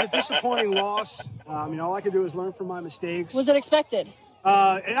mean, it was a disappointing loss. All I could do is learn from my mistakes. Was it expected?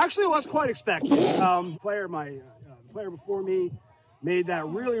 It actually was quite expected. The player before me made that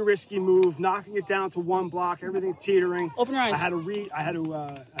really risky move, knocking it down to one block, everything teetering. Open your eyes. I had to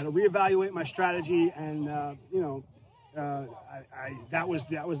reevaluate my strategy, and that was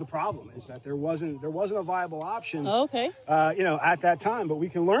the problem, is that there wasn't a viable option. Okay. At that time. But we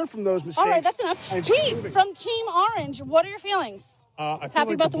can learn from those mistakes. All right, that's enough. and keep Pete moving. from Team Orange, what are your feelings? I feel Happy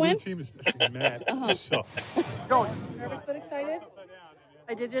like about the blue win? team is mad. Suck. Nervous but excited.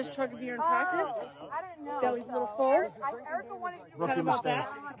 I did just chug a beer in practice. Belly's a little full. Kind of about that.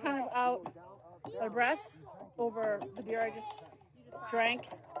 Kind of out of breath over the beer I just drank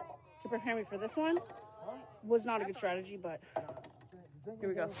to prepare me for this one. Was not a good strategy, but here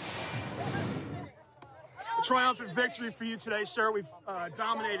we go. A triumphant victory for you today, sir. We've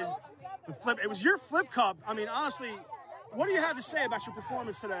dominated the flip. It was your flip cup. I mean, honestly, what do you have to say about your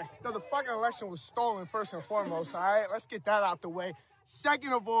performance today? The fucking election was stolen, first and foremost, all right? Let's get that out the way.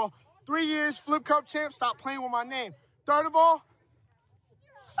 Second of all, 3 years Flip Cup champ, stop playing with my name. Third of all,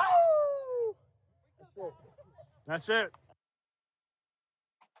 That's it.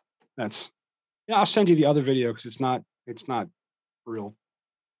 I'll send you the other video because it's not real.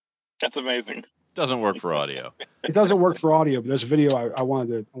 That's amazing. Doesn't work for audio. It doesn't work for audio, but there's a video I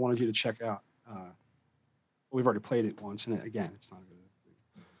wanted you to check out. We've already played it once, and again, it's not a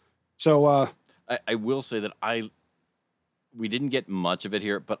good. So I will say that we didn't get much of it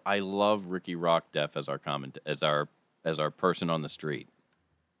here, but I love Ricky Rockdeff as our person on the street.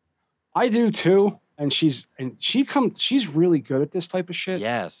 I do too, and she's really good at this type of shit.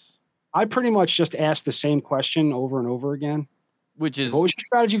 Yes. I pretty much just asked the same question over and over again. Which is, what was your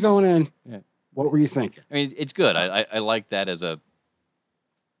strategy going in? Yeah. What were you thinking? I mean, it's good. I like that it's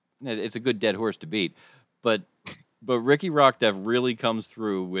a good dead horse to beat. But Ricky Rockdeff really comes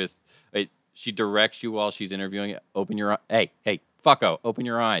through with she directs you while she's interviewing. Open your hey fucko, open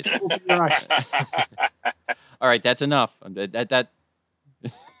your eyes. Open your eyes. All right, that's enough. That.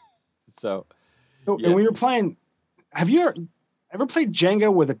 So and when you're playing, have you ever played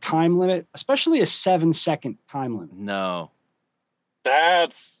Jenga with a time limit, especially a 7-second time limit? No.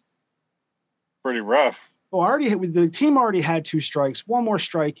 That's pretty rough. Well, the team already had 2 strikes, one more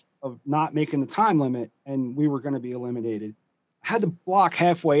strike of not making the time limit, and we were going to be eliminated. I had the block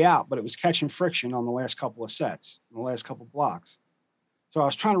halfway out, but it was catching friction on the last couple of sets, on the last couple of blocks. So I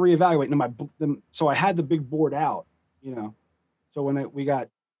was trying to reevaluate, and so I had the big board out, So when we got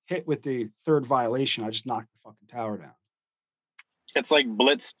hit with the 3rd violation, I just knocked the fucking tower down. It's like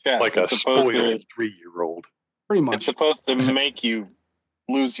blitz chess. Like it's a spoiled 3-year-old. Pretty much. It's supposed to make you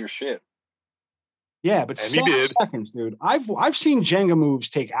lose your shit. Yeah, but 7 seconds, dude. I've seen Jenga moves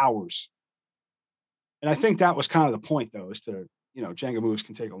take hours. And I think that was kind of the point, though, is to, Jenga moves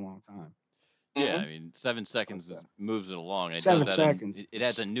can take a long time. Yeah, I mean, 7 seconds moves it along. And 7 seconds. It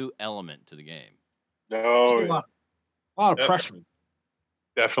adds a new element to the game. No. A lot of pressure.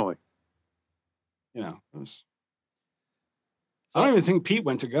 Definitely. It was. I don't even think Pete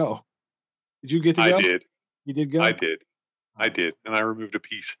went to go. Did you get to go? I did. You did go? I did. And I removed a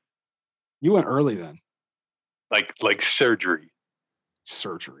piece. You went early then. Like surgery.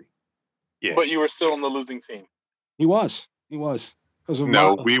 Surgery. Yeah. But you were still on the losing team. He was. Because of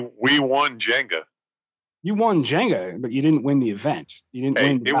we won Jenga. You won Jenga, but you didn't win the event. You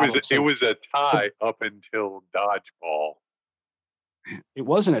didn't win. It was a tie up until dodgeball. It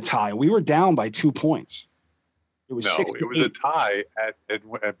wasn't a tie. We were down by 2 points. It was 6 to 8. It was a tie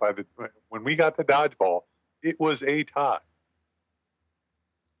when we got to dodgeball. It was a tie.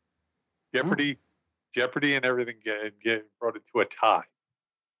 Jeopardy and everything brought it to a tie.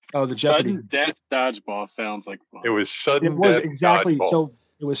 Oh, the Jeopardy. Sudden death dodgeball sounds like fun. It was sudden It was death exactly. dodgeball.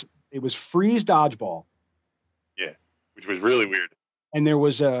 So it was freeze dodgeball. Yeah, which was really weird. And there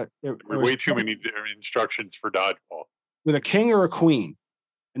was way too many instructions for dodgeball. With a king or a queen.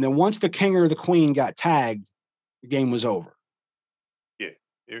 And then once the king or the queen got tagged, the game was over. Yeah.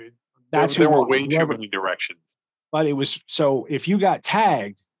 There were way too many directions. But it was, so if you got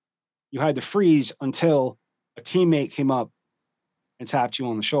tagged, you had to freeze until a teammate came up and tapped you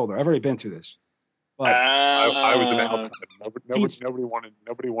on the shoulder. I've already been through this. But I was an outside. Nobody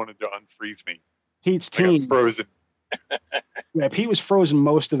wanted to unfreeze me. Pete's I got team frozen. Yeah, Pete was frozen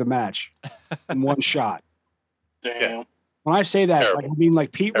most of the match in one shot. Damn. When I say that,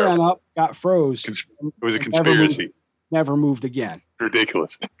 Pete ran up, got froze. It was a conspiracy. Never moved again.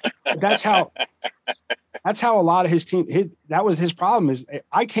 Ridiculous. That's how a lot of his team. That was his problem. Is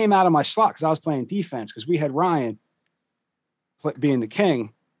I came out of my slot because I was playing defense because we had Ryan being the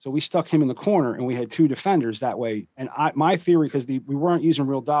king, so we stuck him in the corner and we had 2 defenders that way. And my theory, because we weren't using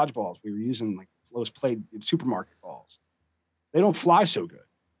real dodgeballs, we were using like those played supermarket balls. They don't fly so good,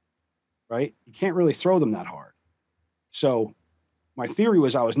 right? You can't really throw them that hard. So my theory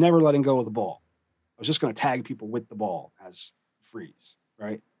was I was never letting go of the ball. I was just going to tag people with the ball as freeze,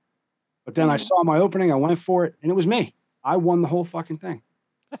 right? But then I saw my opening, I went for it, and it was me. I won the whole fucking thing.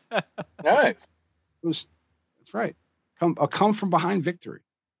 Nice. That's right. A come from behind victory.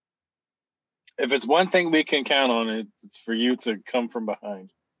 If it's one thing we can count on, it's for you to come from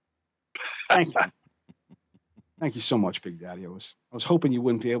behind. Thank you. Thank you so much, Big Daddy. I was hoping you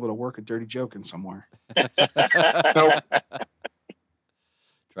wouldn't be able to work a dirty joke in somewhere. Nope.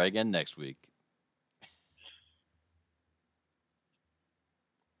 Try again next week.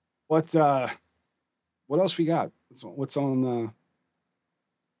 What else we got? What's on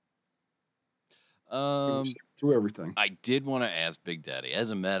through everything? I did want to ask Big Daddy, as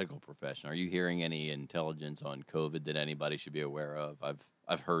a medical professional, are you hearing any intelligence on COVID that anybody should be aware of?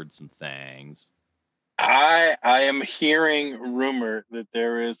 I've heard some things. I am hearing rumor that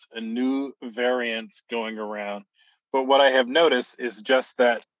there is a new variant going around, but what I have noticed is just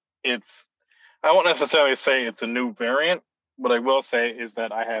that I won't necessarily say it's a new variant. What I will say is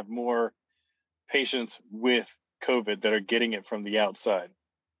that I have more patients with COVID that are getting it from the outside.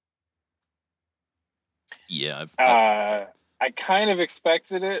 Yeah. I kind of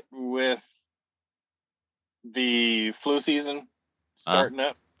expected it with the flu season starting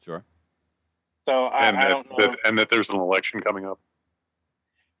up. Sure. So I don't know. And that there's an election coming up.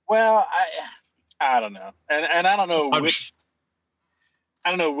 Well, I don't know, and I don't know I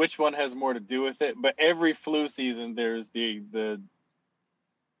don't know which one has more to do with it. But every flu season, there's the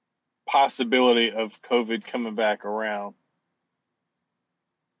possibility of COVID coming back around.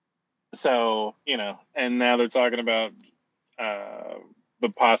 So and now they're talking about the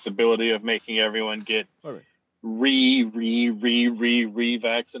possibility of making everyone get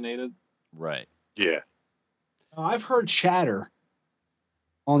re-vaccinated. Right. Yeah. I've heard chatter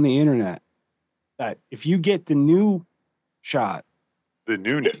on the internet that if you get the new shot,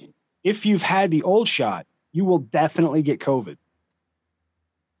 if you've had the old shot, you will definitely get COVID.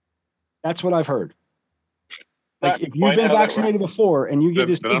 That's what I've heard. Like if you've been vaccinated before and you get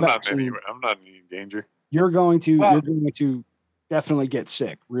this new vaccine, I'm not in any danger. you're going to definitely get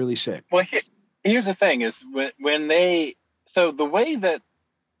sick, really sick. Well, here's the thing: is when the way that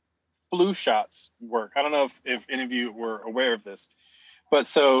flu shots work. I don't know if any of you were aware of this, but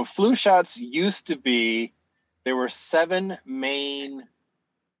so flu shots used to be, there were 7 main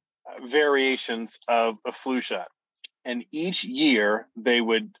variations of a flu shot, and each year they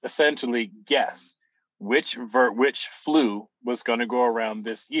would essentially guess which flu was going to go around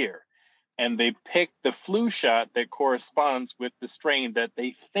this year, and they picked the flu shot that corresponds with the strain that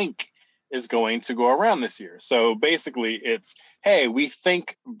they think is going to go around this year. So basically it's, hey, we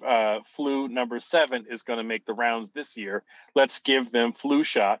think flu number 7 is going to make the rounds this year. Let's give them flu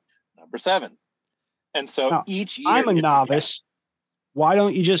shot number 7. And so now, each year I'm a novice. Why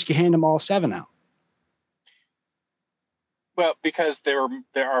don't you just hand them all 7 out? Well, because there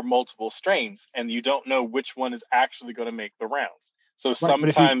are multiple strains and you don't know which one is actually going to make the rounds. So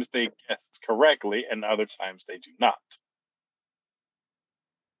sometimes they guess correctly and other times they do not.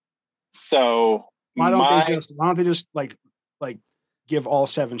 So why don't they just like give all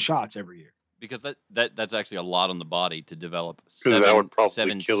 7 shots every year? Because that's actually a lot on the body to develop that would probably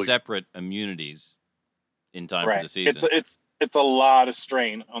 7 kill you. separate immunities in time for the season. It's a lot of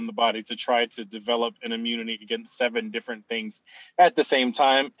strain on the body to try to develop an immunity against 7 different things at the same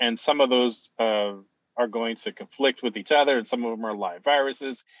time, and some of those are going to conflict with each other, and some of them are live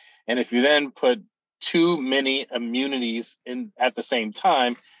viruses. And if you then put too many immunities in at the same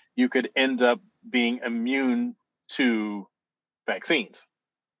time, you could end up being immune to vaccines.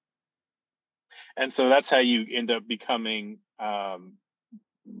 And so that's how you end up becoming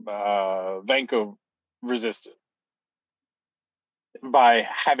vanco resistant, by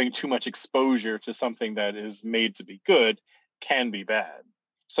having too much exposure to something that is made to be good can be bad.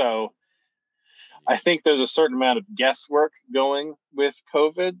 So I think there's a certain amount of guesswork going with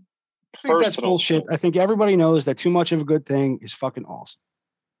COVID. I think that's bullshit. I think everybody knows that too much of a good thing is fucking awesome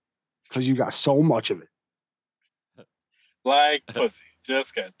because you got so much of it. Like pussy,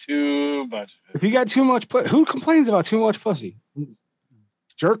 just got too much of it. If you got too much, who complains about too much pussy?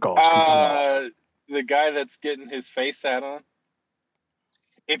 Jerk offs. The guy that's getting his face sat on.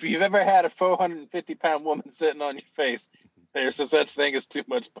 If you've ever had a 450-pound woman sitting on your face, there's a such thing as too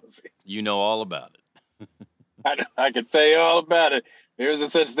much pussy. You know all about it. I can tell you all about it. There's a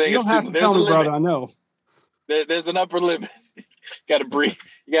such thing as too much. You don't have to tell me, brother. I know. There's an upper limit. You got to breathe.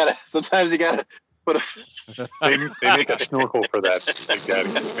 Sometimes you got to put a... They make a snorkel for that. Big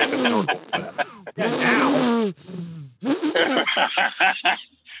Daddy. Make a snorkel for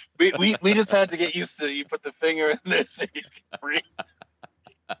that. we just had to get used to, you put the finger in there so you can breathe.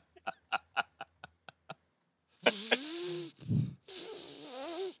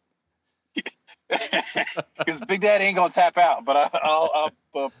 Because Big Daddy ain't gonna tap out, but I'll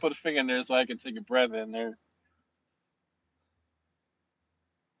put a finger in there so I can take a breath in there.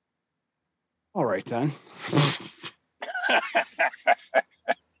 All right then.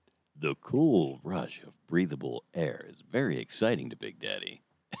 The cool rush of breathable air is very exciting to Big Daddy.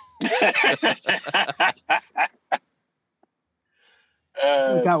 I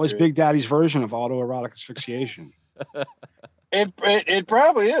think that was Big Daddy's version of autoerotic asphyxiation. It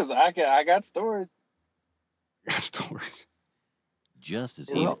probably is. I got stories. Stories. Just as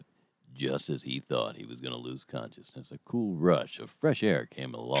he thought he was going to lose consciousness, a cool rush of fresh air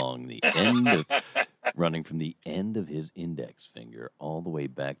came along running from the end of his index finger all the way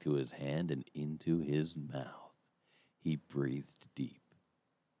back to his hand and into his mouth. He breathed deep.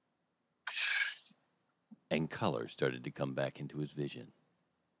 And color started to come back into his vision.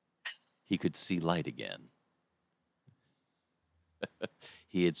 He could see light again.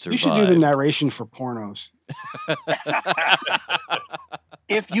 He had survived. You should do the narration for pornos.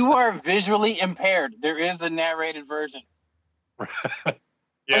 If you are visually impaired, there is a narrated version. I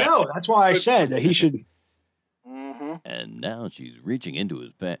know. That's why I said that he should. Mm-hmm. And now she's reaching into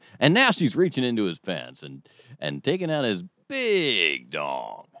his pants. And now she's reaching into his pants and taking out his big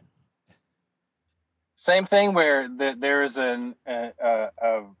dong. Same thing where there is a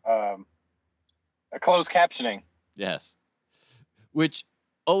closed captioning. Yes. Which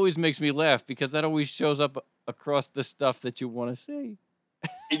always makes me laugh because that always shows up across the stuff that you want to see.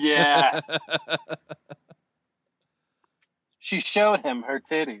 Yes. She showed him her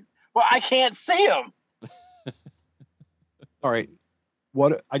titties. Well, I can't see them. All right.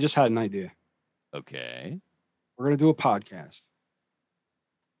 I just had an idea. Okay. We're gonna do a podcast.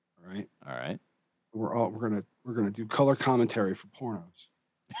 All right. All right. We're gonna do color commentary for pornos.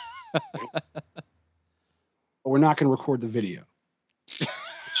 But we're not gonna record the video.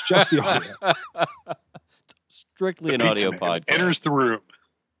 It's just the audio. Strictly an audio podcast. Enters the room.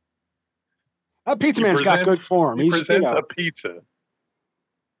 That pizza man's got good form. He He's presents a pizza,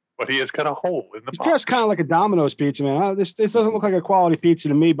 but he has got a hole in the he's box. dressed kind of like a Domino's pizza man. This doesn't look like a quality pizza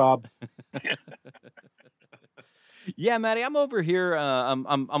to me, Bob. Yeah, Maddie, I'm over here.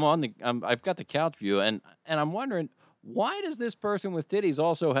 I've got the couch view, and I'm wondering, why does this person with titties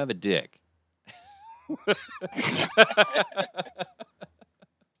also have a dick?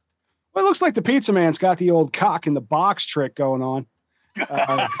 Well, it looks like the pizza man's got the old cock in the box trick going on. He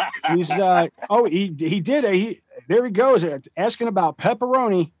did. There he goes asking about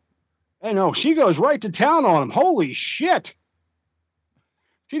pepperoni. And no, she goes right to town on him. Holy shit.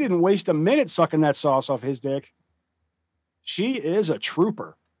 She didn't waste a minute sucking that sauce off his dick. She is a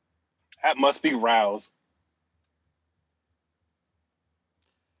trooper. That must be Rouse.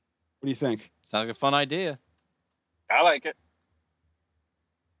 What do you think? Sounds like a fun idea. I like it.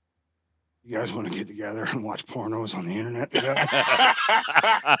 You guys want to get together and watch pornos on the internet together?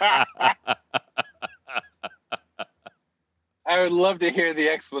 I would love to hear the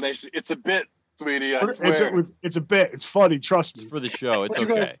explanation. It's a bit, sweetie. I swear. It's a bit. It's funny. Trust me. It's for the show. It's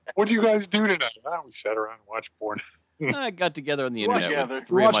What okay. What do you guys do tonight? We sat around and watched porn I got together on the internet with We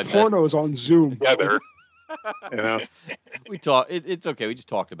three of watch my pornos on Zoom. together. You know, We talk. It's okay. We just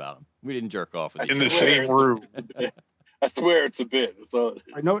talked about them. We didn't jerk off with in each the other. same room. I swear it's a bit. That's all.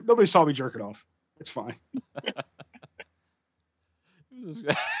 I know nobody saw me jerking off. It's fine.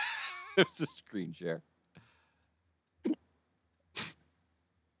 It was a screen share.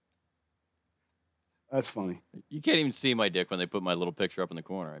 That's funny. You can't even see my dick when they put my little picture up in the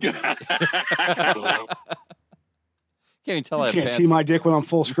corner. I mean, can't even tell I You have can't pants. see my dick when I'm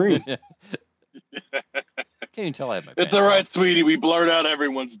full screen. Can't even tell I have my pants. It's all right, sweetie. We blurred out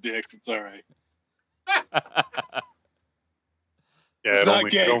everyone's dicks. It's all right. Yeah, It's it not only,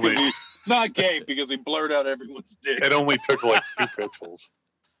 gay. it only, It's not gay because we blurred out everyone's dick. it only took like 2 pixels.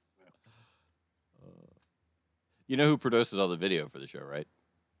 You know who produces all the video for the show, right?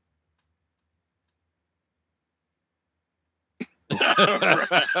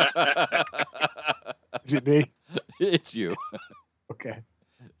 Is it me? It's you. Okay.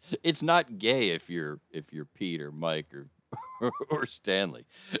 It's not gay if you're Pete or Mike or Stanley.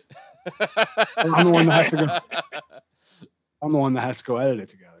 I'm the one that has to go. I'm the one that has to go edit it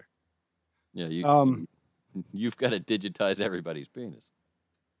together. Yeah, you've got to digitize everybody's penis.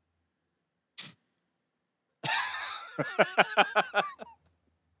 I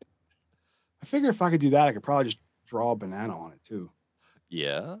figure if I could do that, I could probably just draw a banana on it too.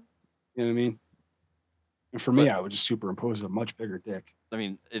 Yeah. You know what I mean? And for me, I would just superimpose a much bigger dick. I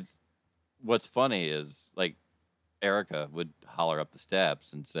mean, what's funny is like Erica would holler up the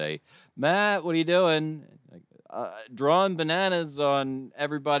steps and say, "Matt, what are you doing?" Like, drawing bananas on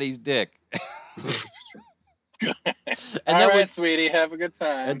everybody's dick. And All right, sweetie, have a good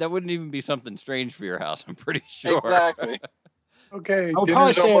time. And that wouldn't even be something strange for your house, I'm pretty sure. Exactly. Okay, I would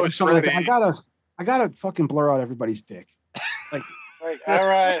probably dinner's say almost something like, ready. I gotta fucking blur out everybody's dick. Like, All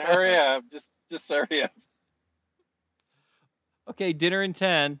right, hurry up. Just hurry up. Okay, dinner in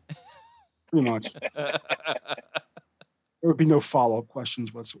 10. Pretty much. There would be no follow-up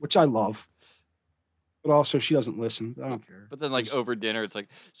questions whatsoever, which I love. But also, she doesn't listen. I don't care. But then, like, over dinner, it's like,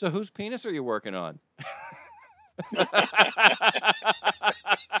 so whose penis are you working on?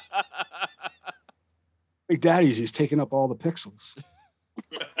 Big Daddy's is taking up all the pixels.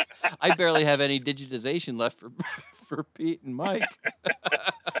 I barely have any digitization left for Pete and Mike.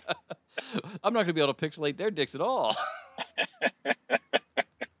 I'm not going to be able to pixelate their dicks at all.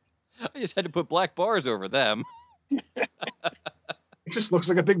 I just had to put black bars over them. It just looks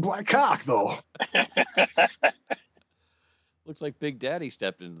like a big black cock, though. Looks like Big Daddy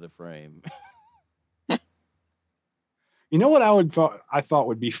stepped into the frame. You know what I thought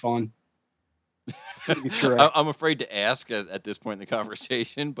would be fun? I'm afraid to ask at this point in the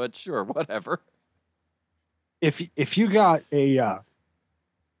conversation, but sure, whatever. If you got a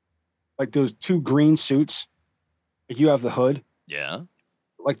like those two green suits, if you have the hood, Yeah,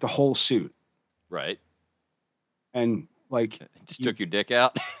 like the whole suit, right, and like just took your dick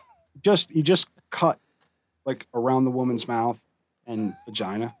out. You just cut like around the woman's mouth and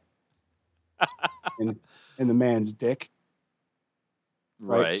vagina, and the man's dick,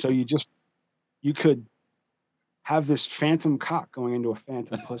 right? So you could have this phantom cock going into a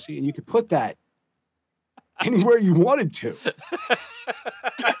phantom pussy, and you could put that anywhere you wanted to.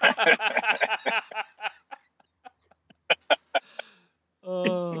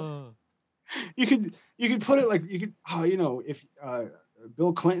 You could put it like you could, if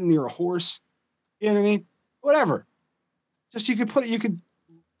Bill Clinton, you're a horse, you know what I mean? Whatever. Just you could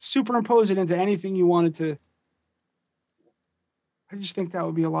superimpose it into anything you wanted to. I just think that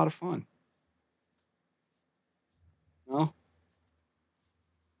would be a lot of fun. No?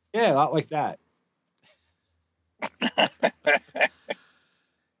 Yeah, a lot like that.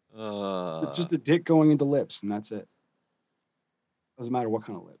 Just a dick going into lips, and that's it. Doesn't matter what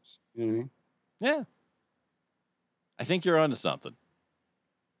kind of lips. You know what I mean? Yeah. I think you're onto something.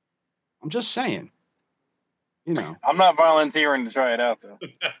 I'm just saying. You know. I'm not volunteering to try it out, though.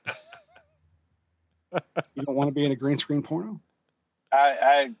 You don't want to be in a green screen porno?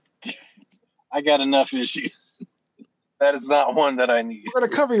 I got enough issues. That is not one that I need. We're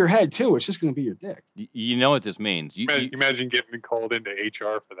going to cover your head, too. It's just going to be your dick. You know what this means. Imagine getting called into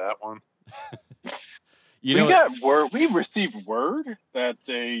HR for that one. We received word that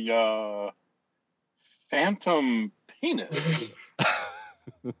a phantom penis.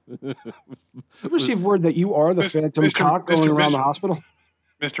 You received word that you are the phantom cock going around the hospital?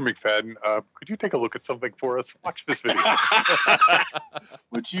 Mr. McFadden, could you take a look at something for us? Watch this video.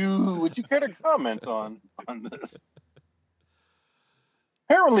 Would you care to comment on this?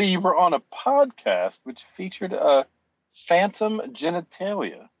 Apparently, you were on a podcast which featured a phantom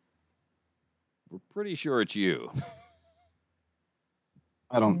genitalia. We're pretty sure it's you.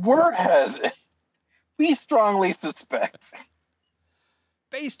 I don't. Word has it. We strongly suspect.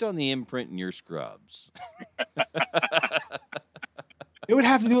 Based on the imprint in your scrubs. It would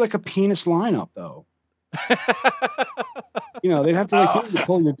have to do like a penis lineup, though. They'd have to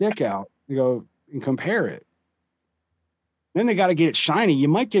pull your dick out and go and compare it. Then they got to get it shiny. You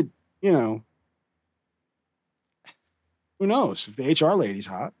might get, who knows if the HR lady's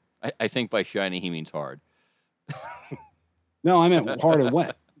hot. I think by shiny he means hard. No, I meant hard and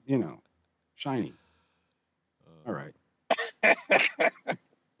wet. Shiny. All right.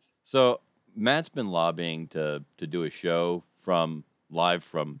 So Matt's been lobbying to do a show live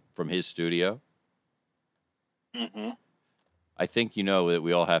from his studio. Mm-hmm. I think you know that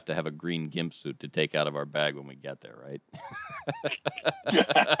we all have to have a green gimp suit to take out of our bag when we get there, right?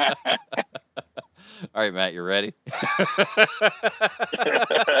 All right, Matt, you ready?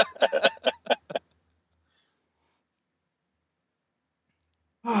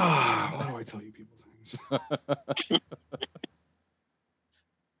 Why do I tell you people things?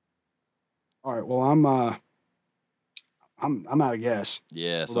 All right. Well, I'm out of gas.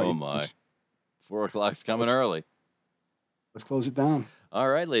 Yeah, What so about am you I. folks? 4 o'clock's coming early. Let's close it down. All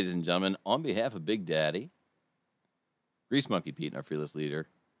right, ladies and gentlemen, on behalf of Big Daddy, Grease Monkey Pete, and our fearless leader,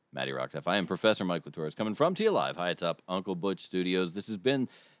 Matty Rocktuff, I am Professor Mike Torres, coming from to you live, high atop Uncle Butch Studios. This has been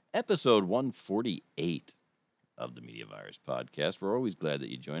episode 148 of the Media Virus Podcast. We're always glad that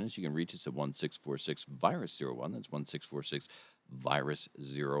you join us. You can reach us at 1646-VIRUS-01. That's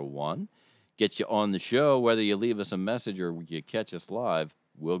 1646-VIRUS-01. Get you on the show, whether you leave us a message or you catch us live,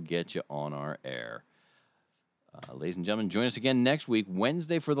 we'll get you on our air. Ladies and gentlemen, join us again next week,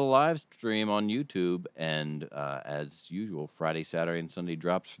 Wednesday, for the live stream on YouTube. And as usual, Friday, Saturday, and Sunday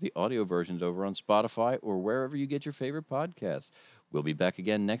drops for the audio versions over on Spotify or wherever you get your favorite podcasts. We'll be back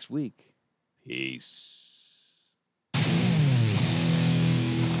again next week. Peace.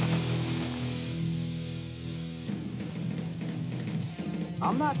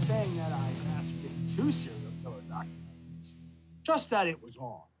 I'm not saying that I mastered it to serial killer documentaries, just that it was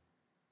on.